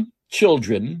killing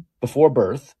children before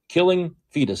birth, killing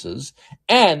fetuses,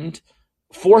 and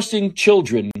forcing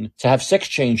children to have sex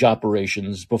change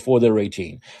operations before they're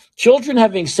 18. Children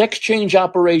having sex change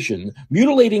operations,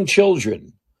 mutilating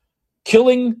children,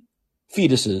 killing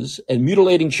fetuses, and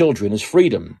mutilating children is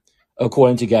freedom,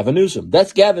 according to Gavin Newsom.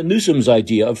 That's Gavin Newsom's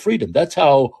idea of freedom. That's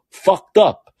how fucked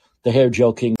up the hair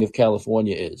gel king of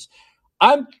California is.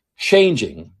 I'm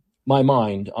changing my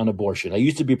mind on abortion. I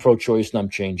used to be pro-choice, and I'm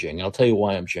changing. I'll tell you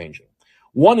why I'm changing.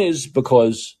 One is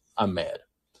because I'm mad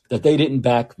that they didn't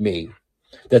back me.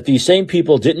 That these same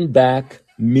people didn't back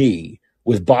me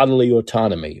with bodily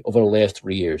autonomy over the last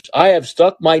 3 years. I have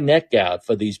stuck my neck out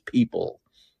for these people,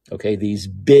 okay, these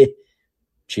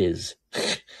bitches,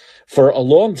 for a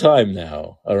long time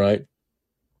now, all right?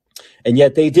 And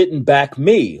yet they didn't back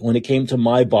me when it came to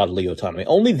my bodily autonomy.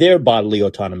 Only their bodily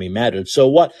autonomy mattered. So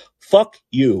what? Fuck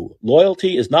you.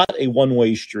 Loyalty is not a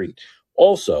one-way street.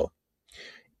 Also,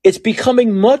 it's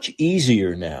becoming much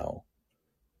easier now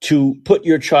to put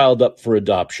your child up for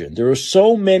adoption. There are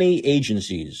so many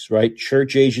agencies, right?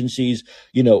 Church agencies,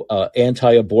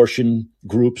 anti-abortion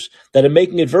groups that are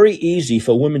making it very easy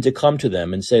for women to come to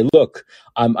them and say, look,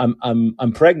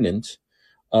 I'm pregnant,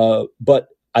 but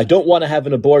I don't want to have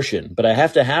an abortion, but I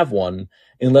have to have one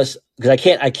because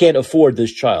I can't afford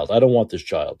this child. I don't want this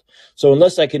child. So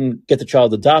unless I can get the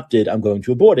child adopted, I'm going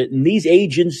to abort it. And these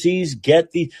agencies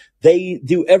they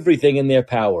do everything in their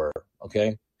power,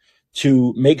 okay,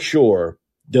 to make sure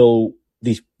they'll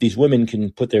these women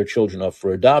can put their children up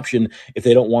for adoption if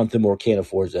they don't want them or can't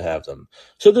afford to have them.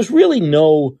 So there's really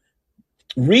no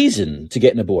reason to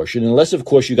get an abortion, unless, of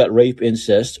course, you got rape,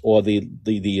 incest, or the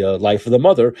life of the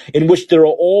mother, in which there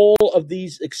are all of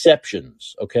these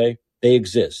exceptions. Okay, they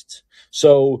exist.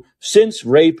 So since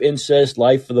rape, incest,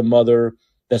 life of the mother,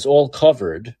 that's all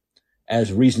covered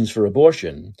as reasons for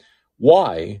abortion,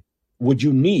 why would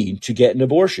you need to get an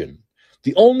abortion?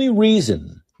 The only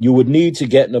reason you would need to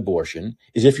get an abortion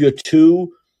is if you're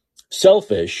too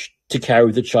selfish to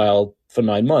carry the child for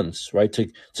 9 months, right?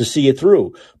 To see it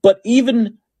through. But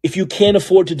even if you can't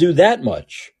afford to do that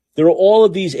much, there are all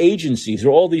of these agencies,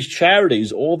 there are all these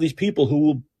charities, all these people who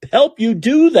will help you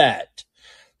do that.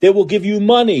 They will give you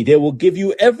money. They will give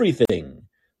you everything.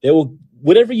 They will,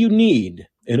 whatever you need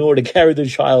in order to carry the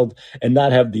child and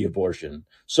not have the abortion.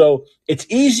 So it's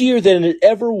easier than it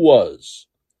ever was,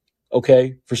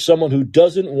 okay, for someone who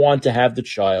doesn't want to have the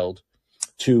child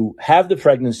to have the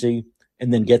pregnancy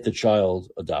and then get the child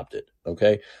adopted,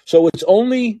 okay? So it's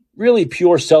only really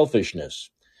pure selfishness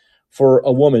for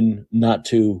a woman not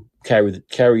to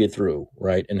carry it through,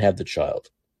 right, and have the child.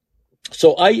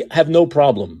 So I have no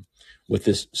problem with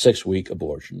this 6-week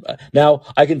abortion. Now,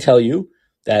 I can tell you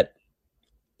that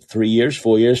 3 years,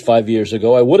 4 years, 5 years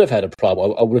ago, I would have had a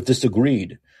problem. I would have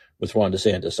disagreed with Ron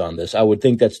DeSantis on this. I would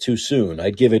think that's too soon.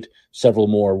 I'd give it several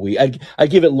more weeks. I'd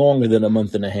give it longer than a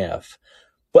month and a half.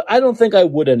 But I don't think I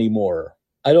would anymore.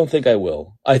 I don't think I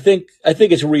will. I think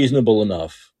it's reasonable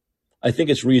enough. I think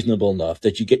it's reasonable enough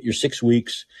that you get your 6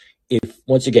 weeks. If,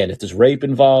 once again, if there's rape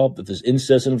involved, if there's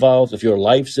incest involved, if your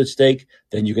life's at stake,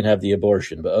 then you can have the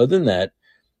abortion. But other than that,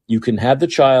 you can have the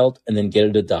child and then get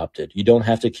it adopted. You don't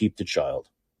have to keep the child.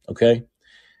 Okay?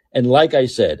 And like I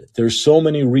said, there's so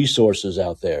many resources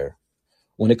out there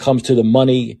when it comes to the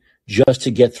money just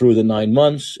to get through the 9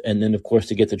 months and then, of course,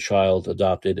 to get the child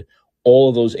adopted. All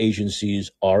of those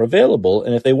agencies are available.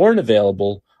 And if they weren't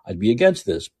available, I'd be against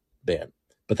this ban.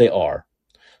 But they are.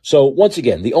 So once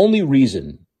again, the only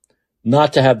reason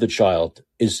not to have the child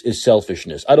is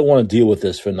selfishness. I don't want to deal with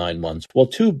this for 9 months. Well,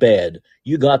 too bad.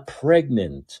 You got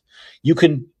pregnant. You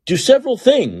can do several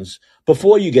things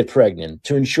before you get pregnant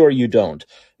to ensure you don't.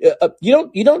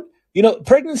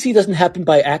 Pregnancy doesn't happen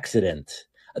by accident.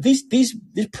 These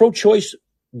pro-choice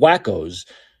wackos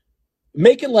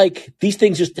make it like these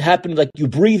things just happen, like you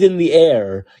breathe in the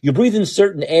air, you breathe in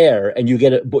certain air and you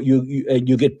get it, but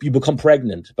you become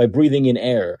pregnant by breathing in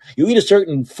air. You eat a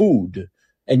certain food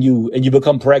and you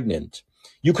become pregnant.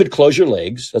 You could close your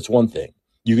legs. That's one thing.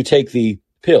 You could take the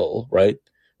pill, right?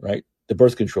 The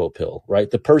birth control pill, right?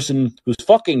 The person who's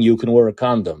fucking you can wear a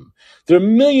condom. There are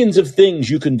millions of things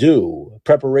you can do.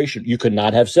 Preparation. You can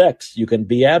not have sex. You can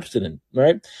be abstinent,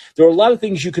 right? There are a lot of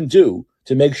things you can do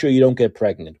to make sure you don't get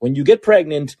pregnant. When you get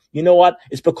pregnant, you know what?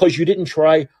 It's because you didn't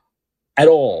try at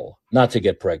all not to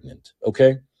get pregnant,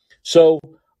 okay? So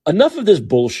enough of this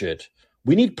bullshit.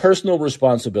 We need personal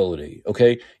responsibility,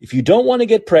 okay? If you don't want to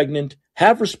get pregnant,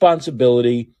 have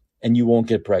responsibility and you won't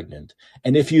get pregnant.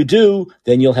 And if you do,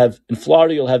 then in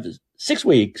Florida, you'll have 6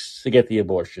 weeks to get the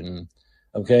abortion,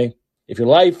 okay? If your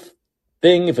life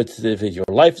if your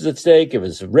life is at stake, if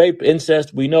it's rape,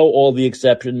 incest, we know all the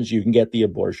exceptions. You can get the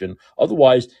abortion.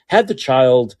 Otherwise, have the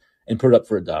child and put it up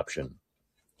for adoption.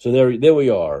 So there we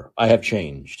are. I have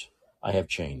changed.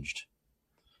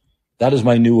 That is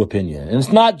my new opinion. And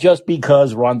it's not just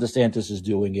because Ron DeSantis is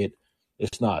doing it.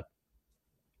 It's not.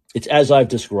 It's as I've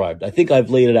described. I think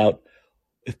I've laid it out.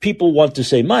 If people want to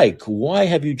say, Mike, why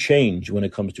have you changed when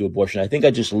it comes to abortion? I think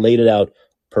I just laid it out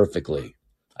perfectly.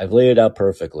 I've laid it out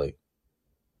perfectly.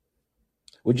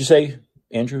 Would you say,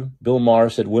 Andrew? Bill Maher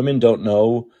said women don't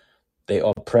know they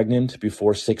are pregnant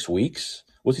before 6 weeks.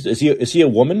 Is he a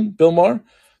woman, Bill Maher?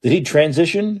 Did he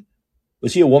transition?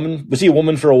 Was he a woman? Was he a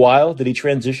woman for a while? Did he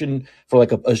transition for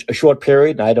like a short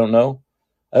period? I don't know.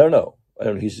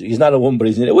 He's not a woman, but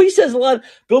he says a lot.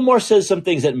 Bill Maher says some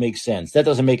things that make sense. That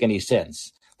doesn't make any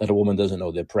sense. That a woman doesn't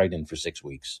know they're pregnant for 6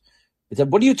 weeks.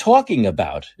 What are you talking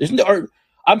about?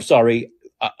 I'm sorry.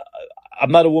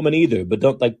 I'm not a woman either, but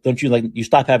don't you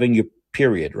stop having your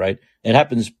period, right? It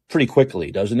happens pretty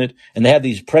quickly, doesn't it? And they have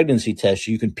these pregnancy tests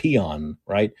you can pee on,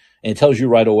 right? And it tells you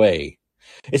right away.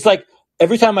 It's like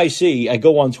every time I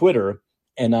go on Twitter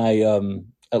and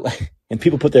and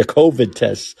people put their COVID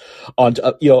tests on,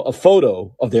 a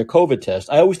photo of their COVID test.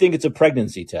 I always think it's a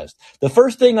pregnancy test. The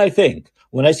first thing I think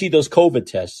when I see those COVID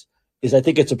tests is I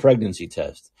think it's a pregnancy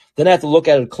test. Then I have to look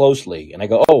at it closely and I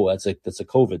go, oh, that's a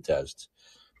COVID test.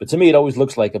 But to me, it always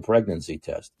looks like a pregnancy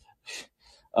test.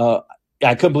 I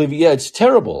couldn't believe it. Yeah, it's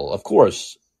terrible. Of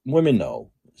course, women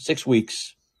know 6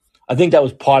 weeks. I think that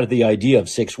was part of the idea of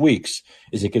 6 weeks,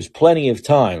 is it gives plenty of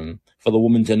time for the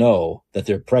woman to know that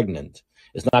they're pregnant.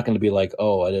 It's not going to be like,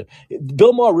 oh,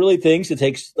 Bill Maher really thinks it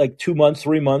takes like 2 months,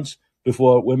 3 months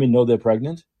before women know they're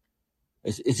pregnant?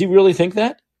 Is he really think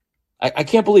that? I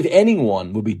can't believe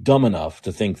anyone would be dumb enough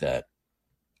to think that.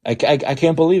 I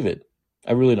can't believe it.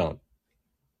 I really don't.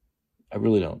 I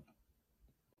really don't.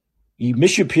 You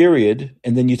miss your period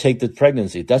and then you take the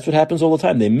pregnancy. That's what happens all the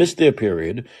time. They miss their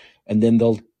period and then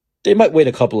they might wait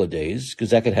a couple of days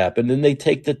because that could happen. Then they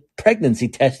take the pregnancy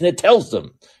test and it tells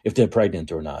them if they're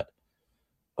pregnant or not.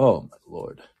 Oh, my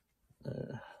Lord.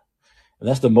 And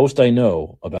that's the most I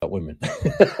know about women.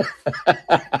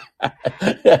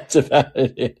 That's about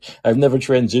it. I've never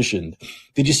transitioned.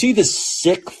 Did you see this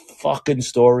sick fucking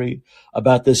story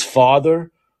about this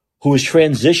father who is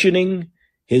transitioning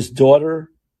his daughter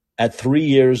at 3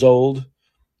 years old?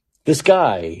 This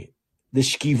guy,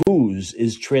 this skivooz,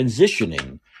 is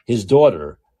transitioning his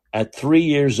daughter at 3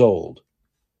 years old.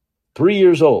 3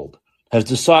 years old, has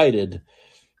decided,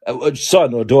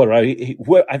 son or daughter,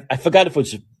 I forgot if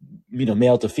it's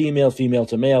male to female, female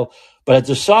to male, but has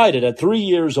decided at 3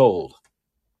 years old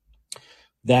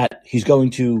that he's going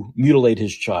to mutilate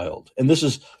his child. And this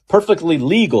is perfectly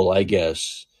legal, I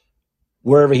guess,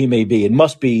 wherever he may be. It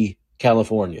must be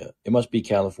California. It must be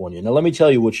California. Now, let me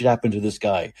tell you what should happen to this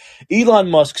guy.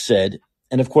 Elon Musk said,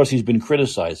 and of course he's been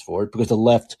criticized for it because the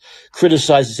left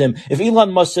criticizes him. If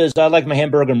Elon Musk says, I like my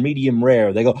hamburger medium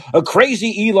rare, they go, a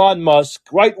crazy Elon Musk,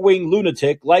 right-wing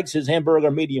lunatic, likes his hamburger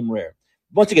medium rare.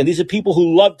 Once again, these are people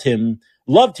who loved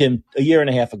him a year and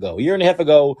a half ago. A year and a half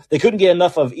ago, they couldn't get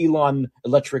enough of Elon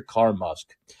electric car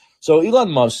Musk. So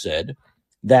Elon Musk said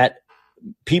that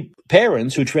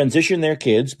parents who transition their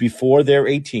kids before they're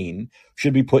 18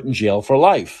 should be put in jail for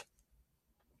life.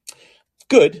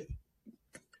 Good.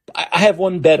 I have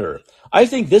one better. I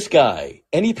think this guy,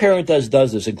 any parent that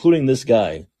does this, including this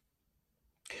guy,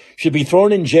 should be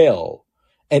thrown in jail.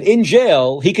 And in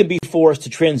jail, he can be forced to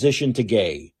transition to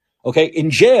gay. Okay? In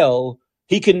jail,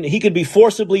 he can be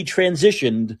forcibly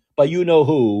transitioned by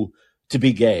you-know-who to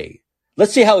be gay.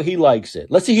 Let's see how he likes it.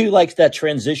 Let's see how he likes that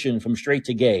transition from straight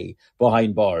to gay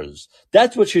behind bars.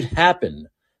 That's what should happen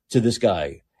to this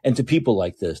guy and to people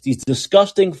like this. These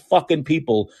disgusting fucking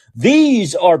people.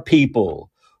 These are people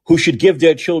who should give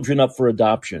their children up for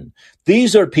adoption.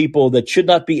 These are people that should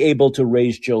not be able to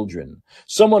raise children.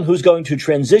 Someone who's going to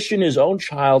transition his own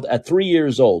child at 3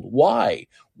 years old. Why?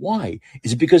 Why?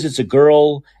 Is it because it's a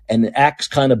girl and acts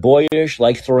kind of boyish,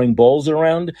 like throwing balls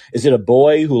around? Is it a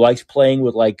boy who likes playing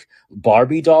with like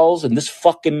Barbie dolls? And this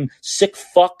fucking sick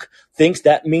fuck thinks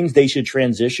that means they should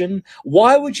transition?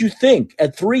 Why would you think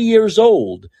at 3 years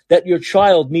old that your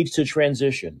child needs to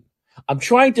transition? I'm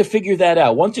trying to figure that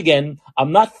out. Once again,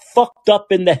 I'm not fucked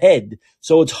up in the head,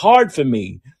 so it's hard for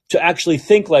me to actually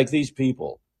think like these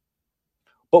people.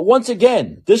 But once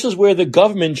again, this is where the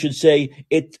government should say,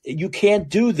 you can't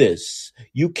do this.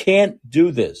 You can't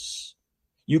do this.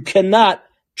 You cannot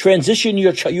transition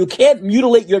your child. You can't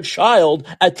mutilate your child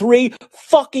at 3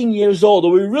 fucking years old. Are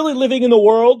we really living in a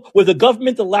world where the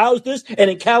government allows this? And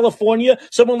in California,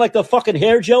 someone like the fucking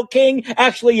hair gel king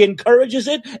actually encourages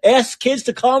it, asks kids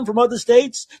to come from other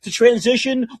states to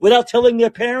transition without telling their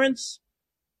parents?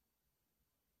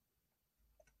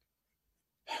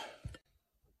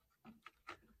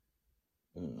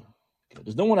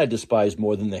 There's no one I despise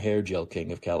more than the hair gel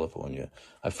king of California.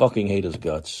 I fucking hate his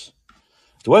guts.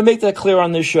 Do I make that clear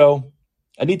on this show?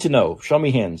 I need to know. Show me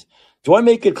hands. Do I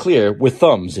make it clear with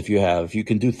thumbs if you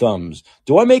can do thumbs?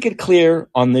 Do I make it clear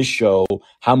on this show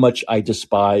how much I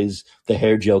despise the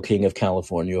hair gel king of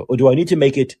California? Or do I need to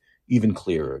make it even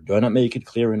clearer? Do I not make it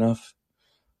clear enough?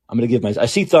 I'm going to give I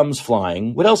see thumbs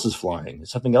flying. What else is flying? Is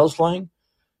something else flying?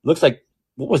 Looks like,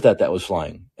 what was that was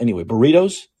flying? Anyway,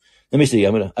 burritos? Let me see.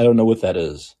 I don't know what that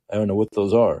is. I don't know what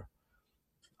those are.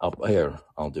 I'll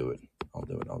do it. I'll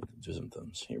do some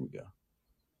thumbs. Here we go.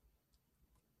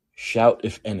 Shout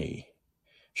if any.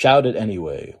 Shout it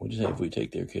anyway. What'd you say if we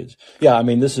take their kids? Yeah, I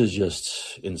mean, this is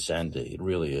just insanity. It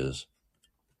really is.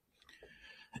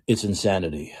 It's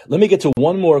insanity. Let me get to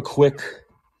one more quick.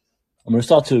 I'm going to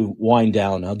start to wind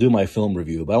down. I'll do my film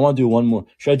review, but I want to do one more.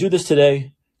 Should I do this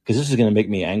today? Because this is going to make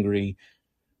me angry.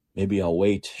 Maybe I'll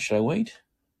wait. Should I wait?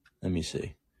 Let me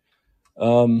see.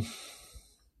 All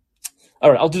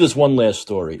right, I'll do this one last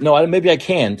story. No, maybe I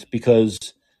can't because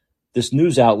this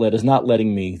news outlet is not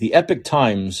letting me. The Epic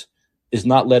Times is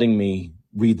not letting me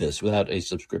read this without a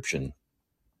subscription.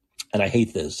 And I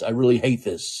hate this. I really hate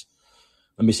this.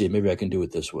 Let me see. Maybe I can do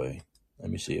it this way. Let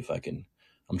me see if I can.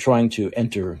 I'm trying to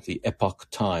enter the Epoch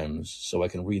Times so I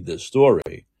can read this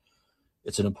story.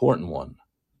 It's an important one.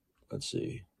 Let's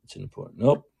see. It's important.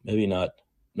 Nope, maybe not.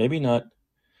 Maybe not.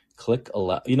 Click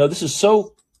allow. This is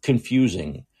so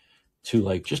confusing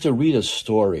just to read a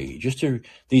story.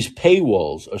 These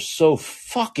paywalls are so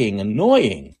fucking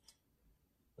annoying.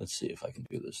 Let's see if I can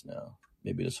do this now.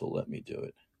 Maybe this will let me do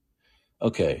it.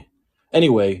 Okay.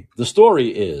 Anyway, the story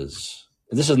is,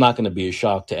 and this is not going to be a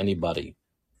shock to anybody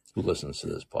who listens to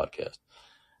this podcast.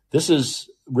 This is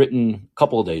written a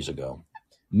couple of days ago.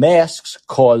 Masks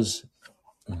cause,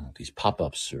 these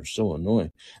pop-ups are so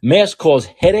annoying. Masks cause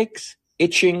headaches,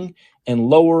 itching, and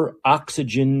lower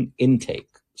oxygen intake.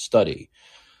 Study.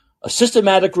 A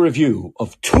systematic review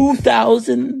of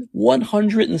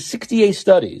 2,168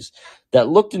 studies that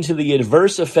looked into the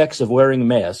adverse effects of wearing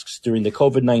masks during the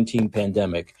COVID-19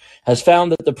 pandemic has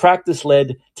found that the practice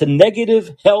led to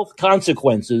negative health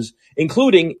consequences,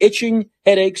 including itching,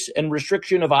 headaches, and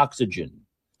restriction of oxygen.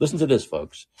 Listen to this,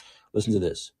 folks. Listen to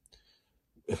this.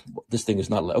 This thing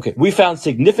is not... Okay. We found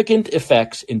significant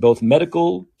effects in both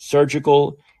medical,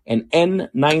 surgical, and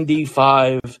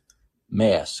N95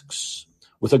 masks,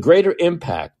 with a greater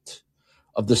impact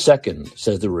of the second,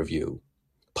 says the review,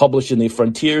 published in the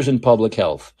Frontiers in Public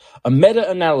Health. A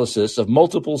meta-analysis of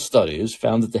multiple studies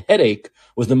found that the headache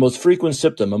was the most frequent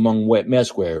symptom among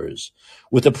mask wearers,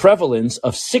 with a prevalence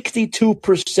of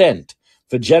 62%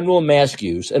 for general mask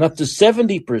use and up to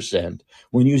 70%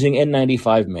 when using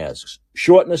N95 masks.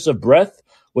 Shortness of breath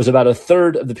was about a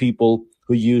third of the people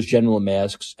who used general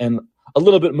masks and a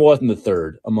little bit more than a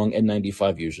third among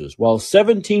N95 users, while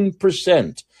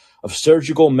 17% of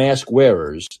surgical mask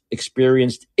wearers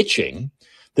experienced itching.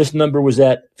 This number was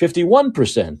at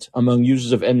 51% among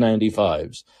users of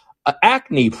N95s.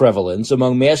 Acne prevalence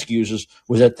among mask users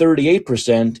was at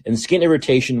 38%, and skin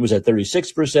irritation was at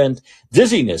 36%,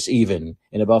 dizziness even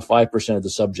in about 5% of the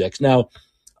subjects. Now,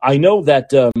 I know that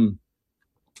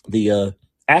the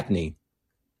acne,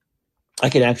 I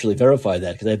can actually verify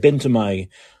that because I've been to my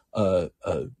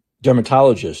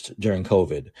dermatologist during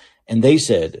COVID, and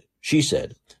she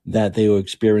said that they were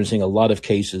experiencing a lot of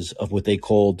cases of what they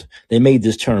made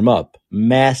this term up,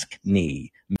 maskne,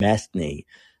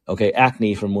 okay,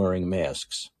 acne from wearing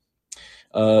masks.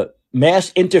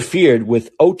 Masks interfered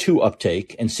with O2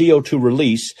 uptake and CO2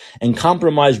 release and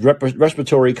compromised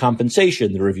respiratory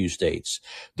compensation, the review states.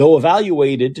 Though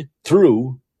evaluated,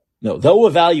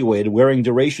 wearing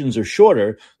durations are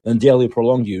shorter than daily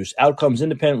prolonged use, outcomes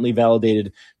independently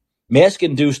validated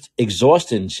mask-induced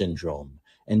exhaustion syndrome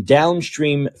and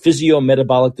downstream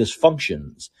physiometabolic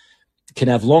dysfunctions can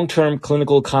have long-term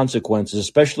clinical consequences,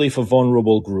 especially for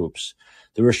vulnerable groups.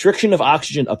 The restriction of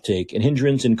oxygen uptake and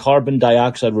hindrance in carbon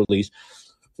dioxide release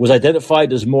was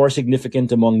identified as more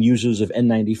significant among users of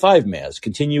N95 masks.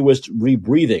 Continuous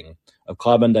rebreathing of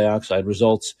carbon dioxide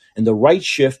results in the right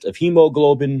shift of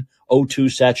hemoglobin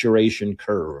O2 saturation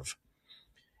curve.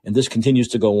 And this continues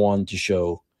to go on to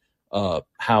show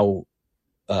how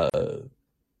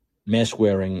mask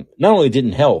wearing not only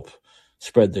didn't help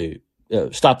stop the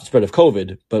spread of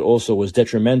COVID, but also was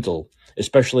detrimental,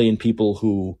 especially in people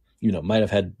who might have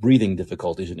had breathing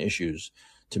difficulties and issues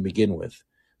to begin with.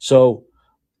 So,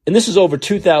 and this is over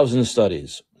 2,000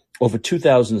 studies,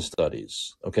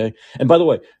 okay? And by the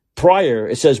way, prior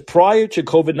to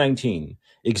COVID-19,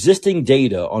 existing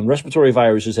data on respiratory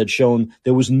viruses had shown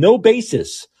there was no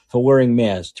basis for wearing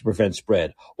masks to prevent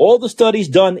spread. All the studies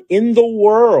done in the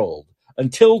world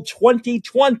until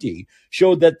 2020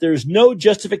 showed that there's no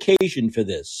justification for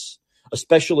this. A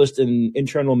specialist in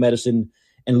internal medicine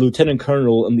and lieutenant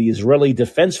colonel in the Israeli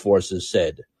Defense Forces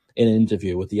said in an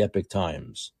interview with the Epoch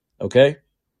Times. Okay?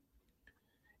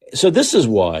 So this is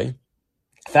why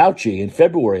Fauci in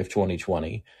February of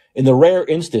 2020, in the rare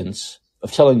instance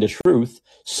of telling the truth,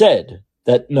 said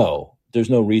that no, there's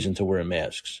no reason to wear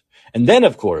masks. And then,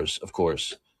 of course,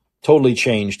 totally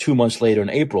changed 2 months later in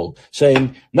April,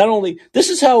 saying not only, this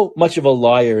is how much of a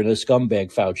liar and a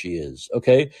scumbag Fauci is,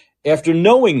 okay? After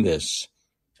knowing this,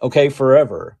 okay,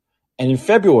 forever, and in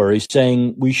February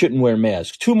saying we shouldn't wear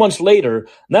masks. 2 months later,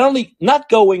 not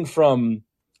going from,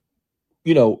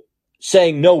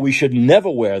 saying no, we should never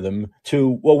wear them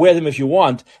to, well, wear them if you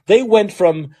want. They went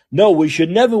from, no, we should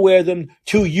never wear them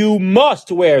to you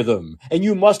must wear them. And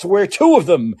you must wear 2 of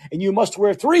them. And you must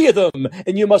wear 3 of them.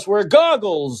 And you must wear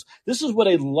goggles. This is what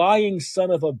a lying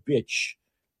son of a bitch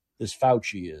this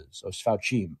Fauci is, or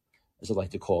Fauci, as I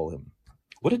like to call him.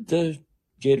 What did the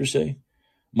Gator say?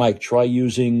 Mike, try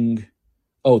using,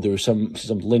 there was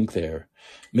some link there.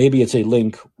 Maybe it's a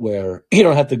link where you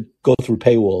don't have to go through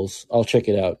paywalls. I'll check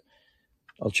it out.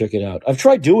 I've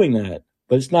tried doing that,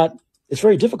 but it's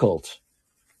very difficult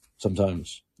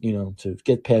sometimes, to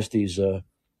get past these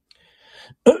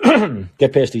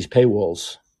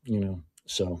paywalls,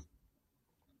 So,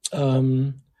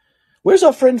 where's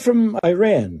our friend from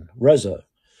Iran, Reza?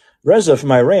 Reza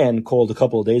from Iran called a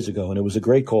couple of days ago, and it was a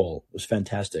great call. It was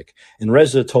fantastic. And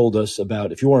Reza told us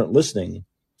about, if you weren't listening,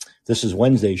 this is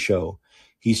Wednesday's show.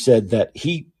 He said that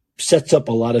he sets up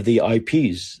a lot of the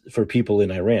IPs for people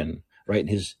in Iran, right? In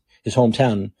his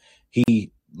hometown,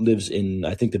 he lives in,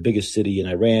 I think, the biggest city in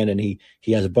Iran, and he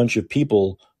has a bunch of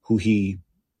people who he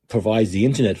provides the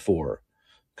internet for,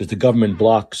 because the government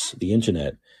blocks the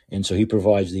internet. And so he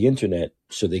provides the internet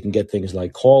so they can get things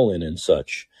like call-in and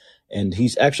such. And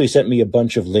he's actually sent me a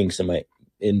bunch of links in my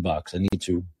inbox. I need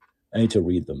to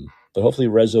read them. But hopefully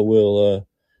Reza will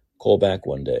call back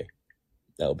one day.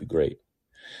 That would be great.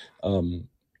 Can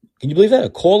you believe that? A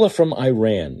caller from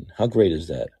Iran. How great is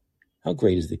that? How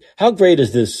great is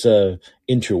this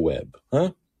interweb?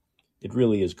 Huh? It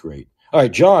really is great. All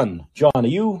right, John, are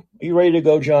you ready to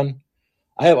go, John?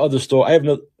 I have other stories.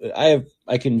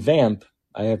 I can vamp.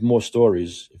 I have more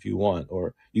stories if you want.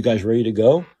 Or you guys ready to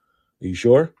go? Are you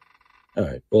sure? All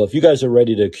right. Well, if you guys are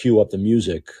ready to cue up the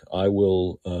music, I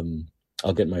will.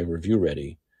 I'll get my review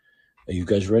ready. Are you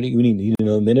guys ready? You need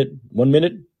another minute? 1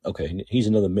 minute? Okay, he's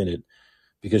another minute,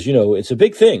 because it's a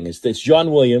big thing. It's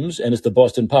John Williams and it's the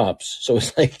Boston Pops, so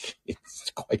it's like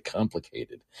it's quite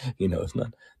complicated. It's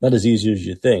not as easy as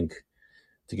you think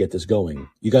to get this going.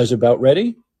 You guys are about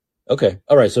ready? Okay.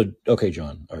 All right. So okay,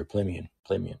 John. All right, play me in.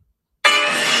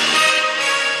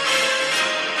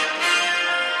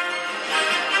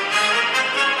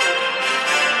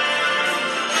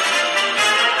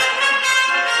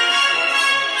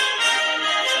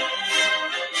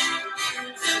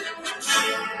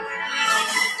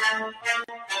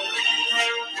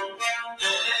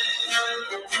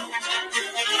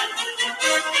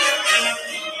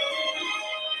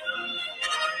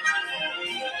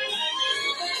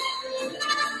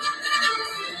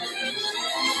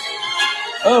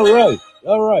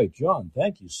 All right, John.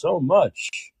 Thank you so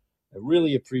much. I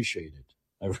really appreciate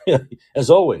it. As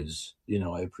always,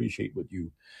 I appreciate what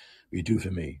you do for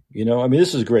me.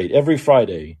 This is great. Every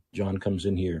Friday, John comes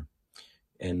in here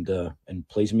and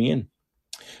plays me in.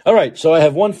 All right, so I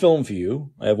have one film for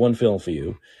you.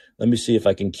 Let me see if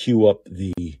I can cue up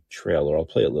the trailer. I'll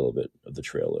play a little bit of the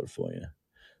trailer for you.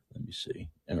 Let me see.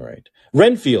 All right.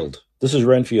 Renfield. This is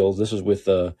Renfield. This is with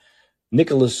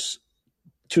Nicholas.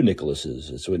 Two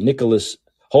Nicholases. It's with Nicholas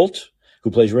Hoult,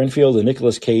 who plays Renfield, and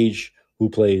Nicolas Cage, who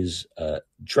plays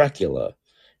Dracula.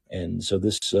 And so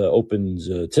this opens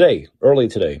early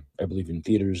today, I believe, in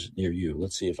theaters near you.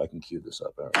 Let's see if I can cue this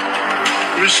up. All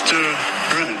right. Mr.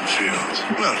 Renfield,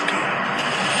 welcome.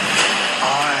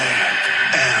 I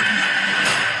am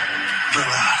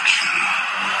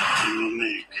Dracula. You will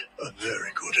make a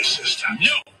very good assistant.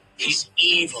 No! He's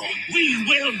evil. We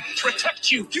will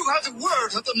protect you. You have the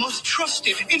word of the most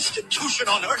trusted institution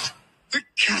on earth, the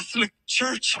Catholic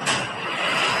Church.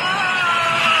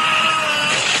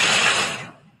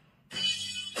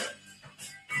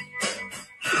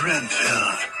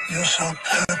 Renfield, your sole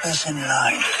purpose in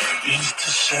life is to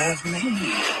serve me.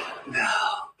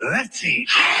 Now, let's eat.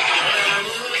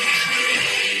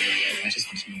 I just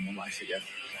want to know my life again.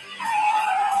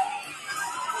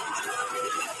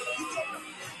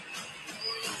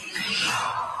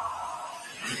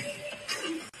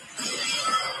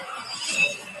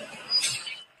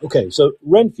 Okay, so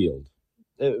Renfield,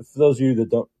 for those of you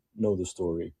that don't know the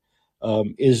story,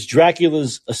 is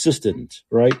Dracula's assistant,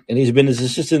 right? And he's been his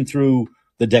assistant through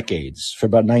the decades, for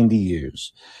about 90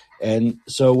 years. And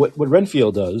so what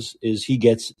Renfield does is he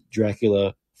gets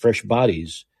Dracula fresh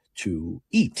bodies to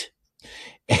eat.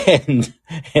 And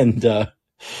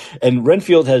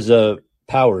Renfield has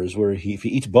powers where if he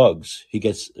eats bugs, he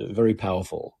gets very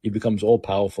powerful. He becomes all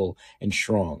powerful and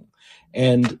strong.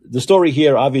 And the story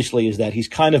here, obviously, is that he's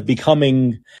kind of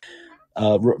becoming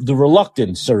the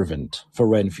reluctant servant for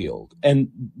Renfield. And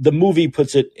the movie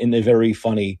puts it in a very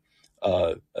funny,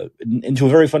 into a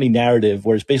very funny narrative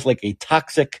where it's basically like a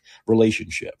toxic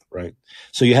relationship, right?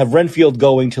 So you have Renfield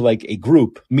going to like a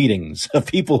group meetings of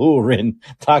people who are in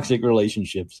toxic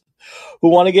relationships who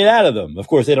want to get out of them. Of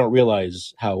course, they don't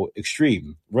realize how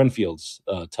extreme Renfield's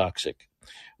toxic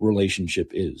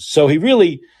relationship is. So he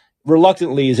really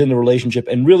reluctantly is in the relationship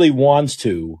and really wants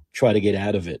to try to get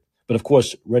out of it. But of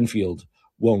course, Renfield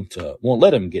won't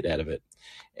let him get out of it,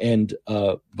 and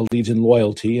believes in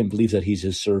loyalty and believes that he's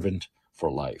his servant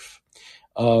for life.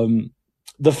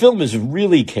 The film is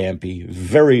really campy,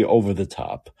 very over the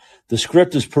top. The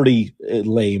script is pretty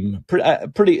lame,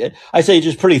 I say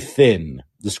just pretty thin,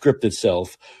 the script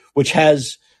itself, which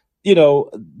has,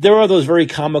 there are those very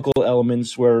comical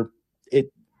elements where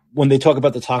when they talk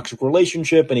about the toxic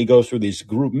relationship, and he goes through these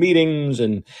group meetings,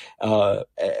 and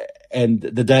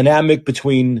the dynamic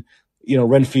between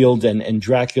Renfield and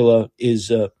Dracula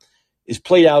is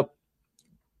played out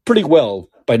pretty well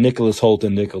by Nicholas Hoult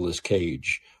and Nicolas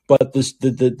Cage. But the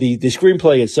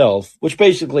screenplay itself, which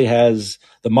basically has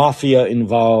the mafia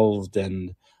involved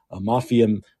and a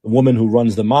woman who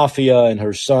runs the mafia and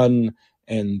her son,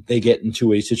 and they get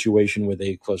into a situation where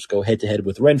they, of course, go head to head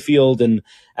with Renfield. And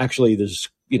actually, there's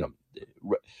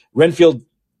Renfield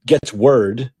gets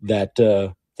word that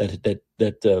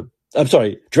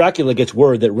Dracula gets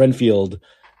word that Renfield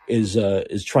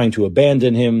is trying to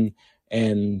abandon him,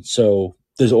 and so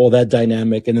there's all that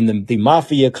dynamic. And then the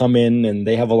mafia come in, and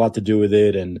they have a lot to do with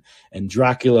it. And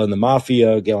Dracula and the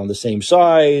mafia get on the same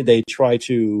side. They try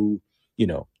to,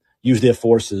 use their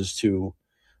forces to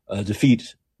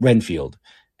defeat Renfield.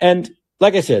 And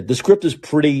like I said, the script is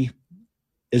pretty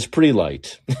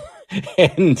light,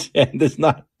 and it's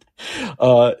not.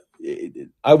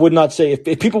 I would not say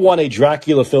if people want a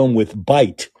Dracula film with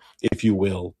bite, if you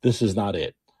will, this is not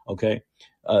it. Okay,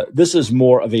 this is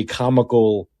more of a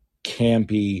comical,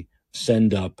 campy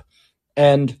send up,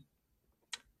 and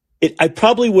I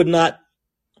probably would not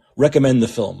recommend the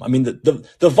film. I mean,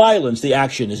 the violence, the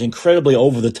action is incredibly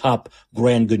over the top,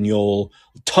 grand guignol,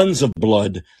 tons of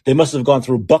blood. They must have gone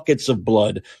through buckets of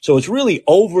blood, so it's really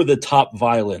over the top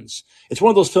violence. It's one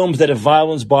of those films that if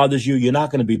violence bothers you, you're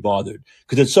not going to be bothered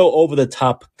because it's so over the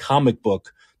top comic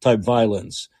book type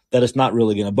violence that it's not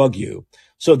really going to bug you.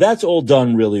 So that's all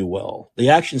done really well. The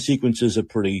action sequences are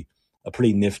pretty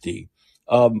nifty.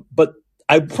 But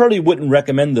I probably wouldn't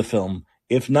recommend the film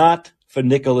if not for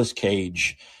Nicolas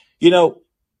Cage. If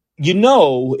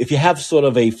you have sort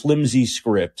of a flimsy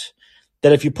script,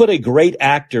 that if you put a great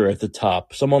actor at the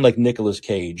top, someone like Nicolas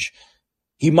Cage,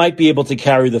 he might be able to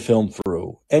carry the film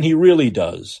through. And he really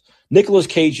does. Nicolas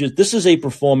Cage, this is a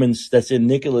performance that's in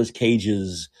Nicolas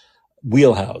Cage's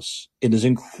wheelhouse. It is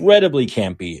incredibly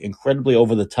campy, incredibly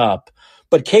over the top.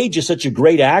 But Cage is such a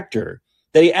great actor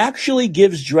that he actually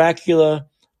gives Dracula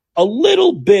a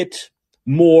little bit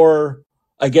more,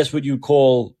 I guess what you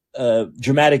call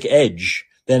dramatic edge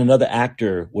than another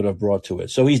actor would have brought to it.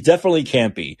 So he's definitely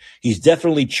campy. He's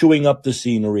definitely chewing up the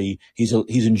scenery. He's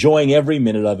enjoying every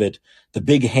minute of it. The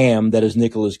big ham that is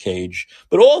Nicolas Cage,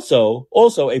 but also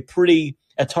a pretty,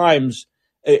 at times,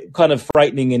 kind of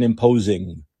frightening and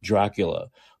imposing Dracula.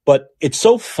 But it's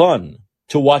so fun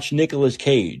to watch Nicolas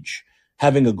Cage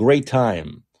having a great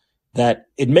time that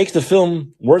it makes the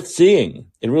film worth seeing.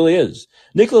 It really is.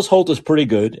 Nicholas Hoult is pretty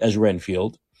good as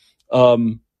Renfield.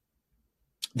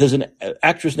 There's an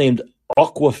actress named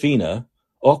Awkwafina,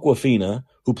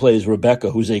 who plays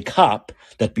Rebecca, who's a cop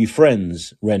that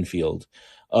befriends Renfield.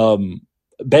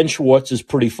 Ben Schwartz is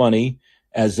pretty funny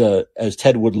as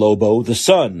Tedward Lobo, the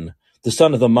son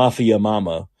of the mafia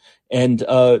mama. And,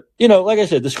 like I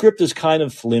said, the script is kind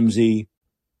of flimsy.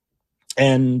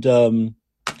 And, like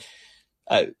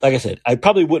I said, I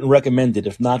probably wouldn't recommend it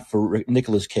if not for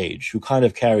Nicolas Cage, who kind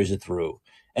of carries it through.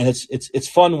 And it's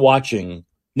fun watching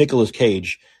Nicolas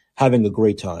Cage having a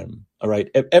great time. All right.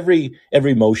 Every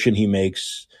motion he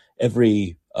makes,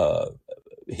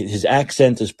 his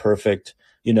accent is perfect.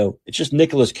 It's just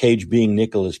Nicolas Cage being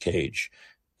Nicolas Cage.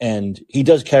 And he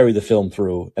does carry the film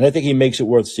through. And I think he makes it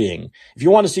worth seeing. If you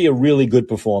want to see a really good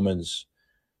performance,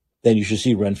 then you should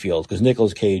see Renfield, because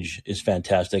Nicolas Cage is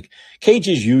fantastic. Cage,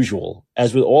 as usual,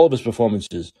 as with all of his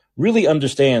performances, really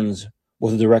understands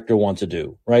what the director wants to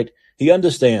do, right? He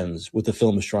understands what the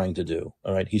film is trying to do,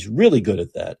 all right? He's really good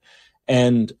at that.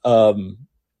 And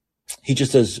he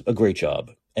just does a great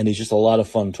job. And he's just a lot of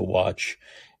fun to watch.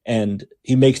 And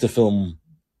he makes the film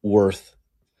worth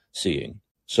seeing.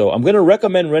 So I'm going to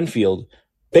recommend Renfield,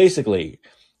 basically,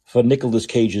 for Nicolas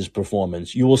Cage's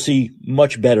performance. You will see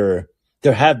much better.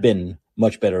 There have been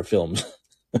much better films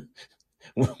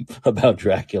about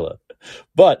Dracula.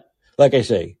 But, like I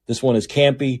say, this one is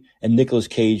campy, and Nicolas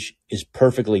Cage is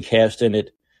perfectly cast in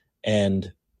it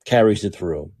and carries it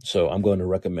through. So I'm going to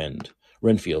recommend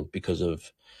Renfield because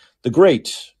of the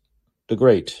great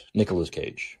Nicolas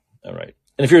Cage. All right.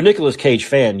 And if you're a Nicolas Cage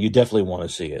fan, you definitely want to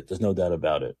see it. There's no doubt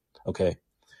about it. Okay.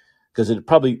 Because it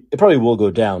probably will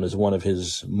go down as one of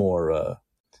his more,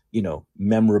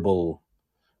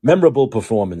 memorable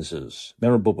performances.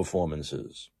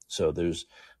 So there's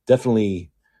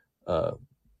definitely, I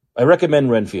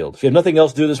recommend Renfield. If you have nothing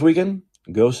else to do this weekend,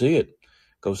 go see it.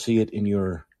 Go see it in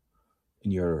your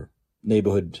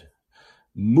neighborhood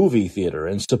movie theater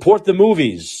and support the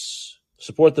movies.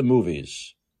 Support the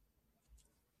movies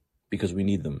because we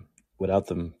need them. Without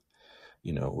them,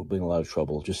 we'll be in a lot of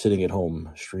trouble. Just sitting at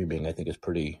home streaming, I think, is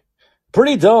pretty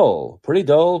Pretty dull, pretty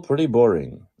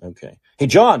boring. Okay. Hey,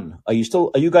 John, are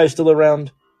you guys still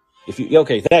around?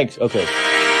 Okay, thanks. Okay.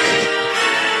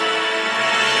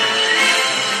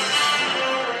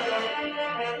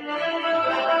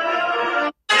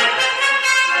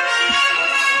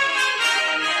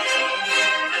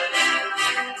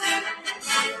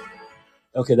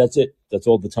 Okay, that's it. That's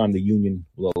all the time the union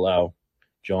will allow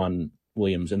John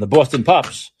Williams and the Boston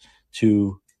Pops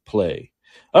to play.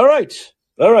 All right.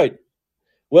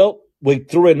 Well, we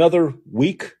threw another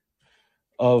week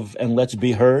of And Let's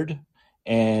Be Heard,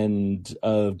 and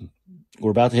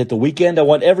we're about to hit the weekend. I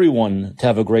want everyone to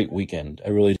have a great weekend. I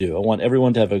really do. I want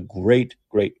everyone to have a great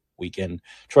weekend.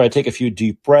 Try to take a few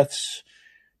deep breaths,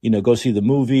 go see the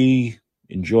movie,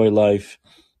 enjoy life,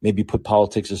 maybe put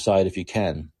politics aside if you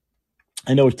can.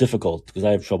 I know it's difficult because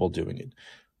I have trouble doing it,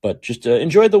 but just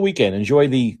enjoy the weekend. Enjoy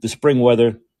the spring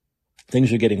weather.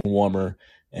 Things are getting warmer,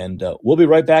 and we'll be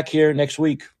right back here next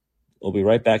week. I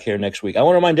want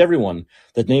to remind everyone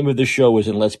that the name of this show is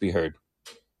And Let's Be Heard.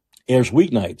 Airs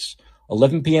weeknights,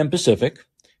 11 p.m. Pacific,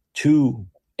 2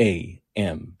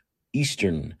 a.m.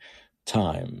 Eastern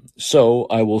Time. So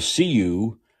I will see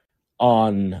you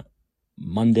on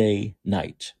Monday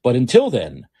night. But until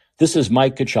then, this is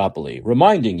Mike Caccioppoli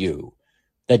reminding you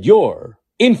that your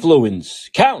influence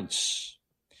counts.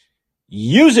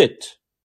 Use it.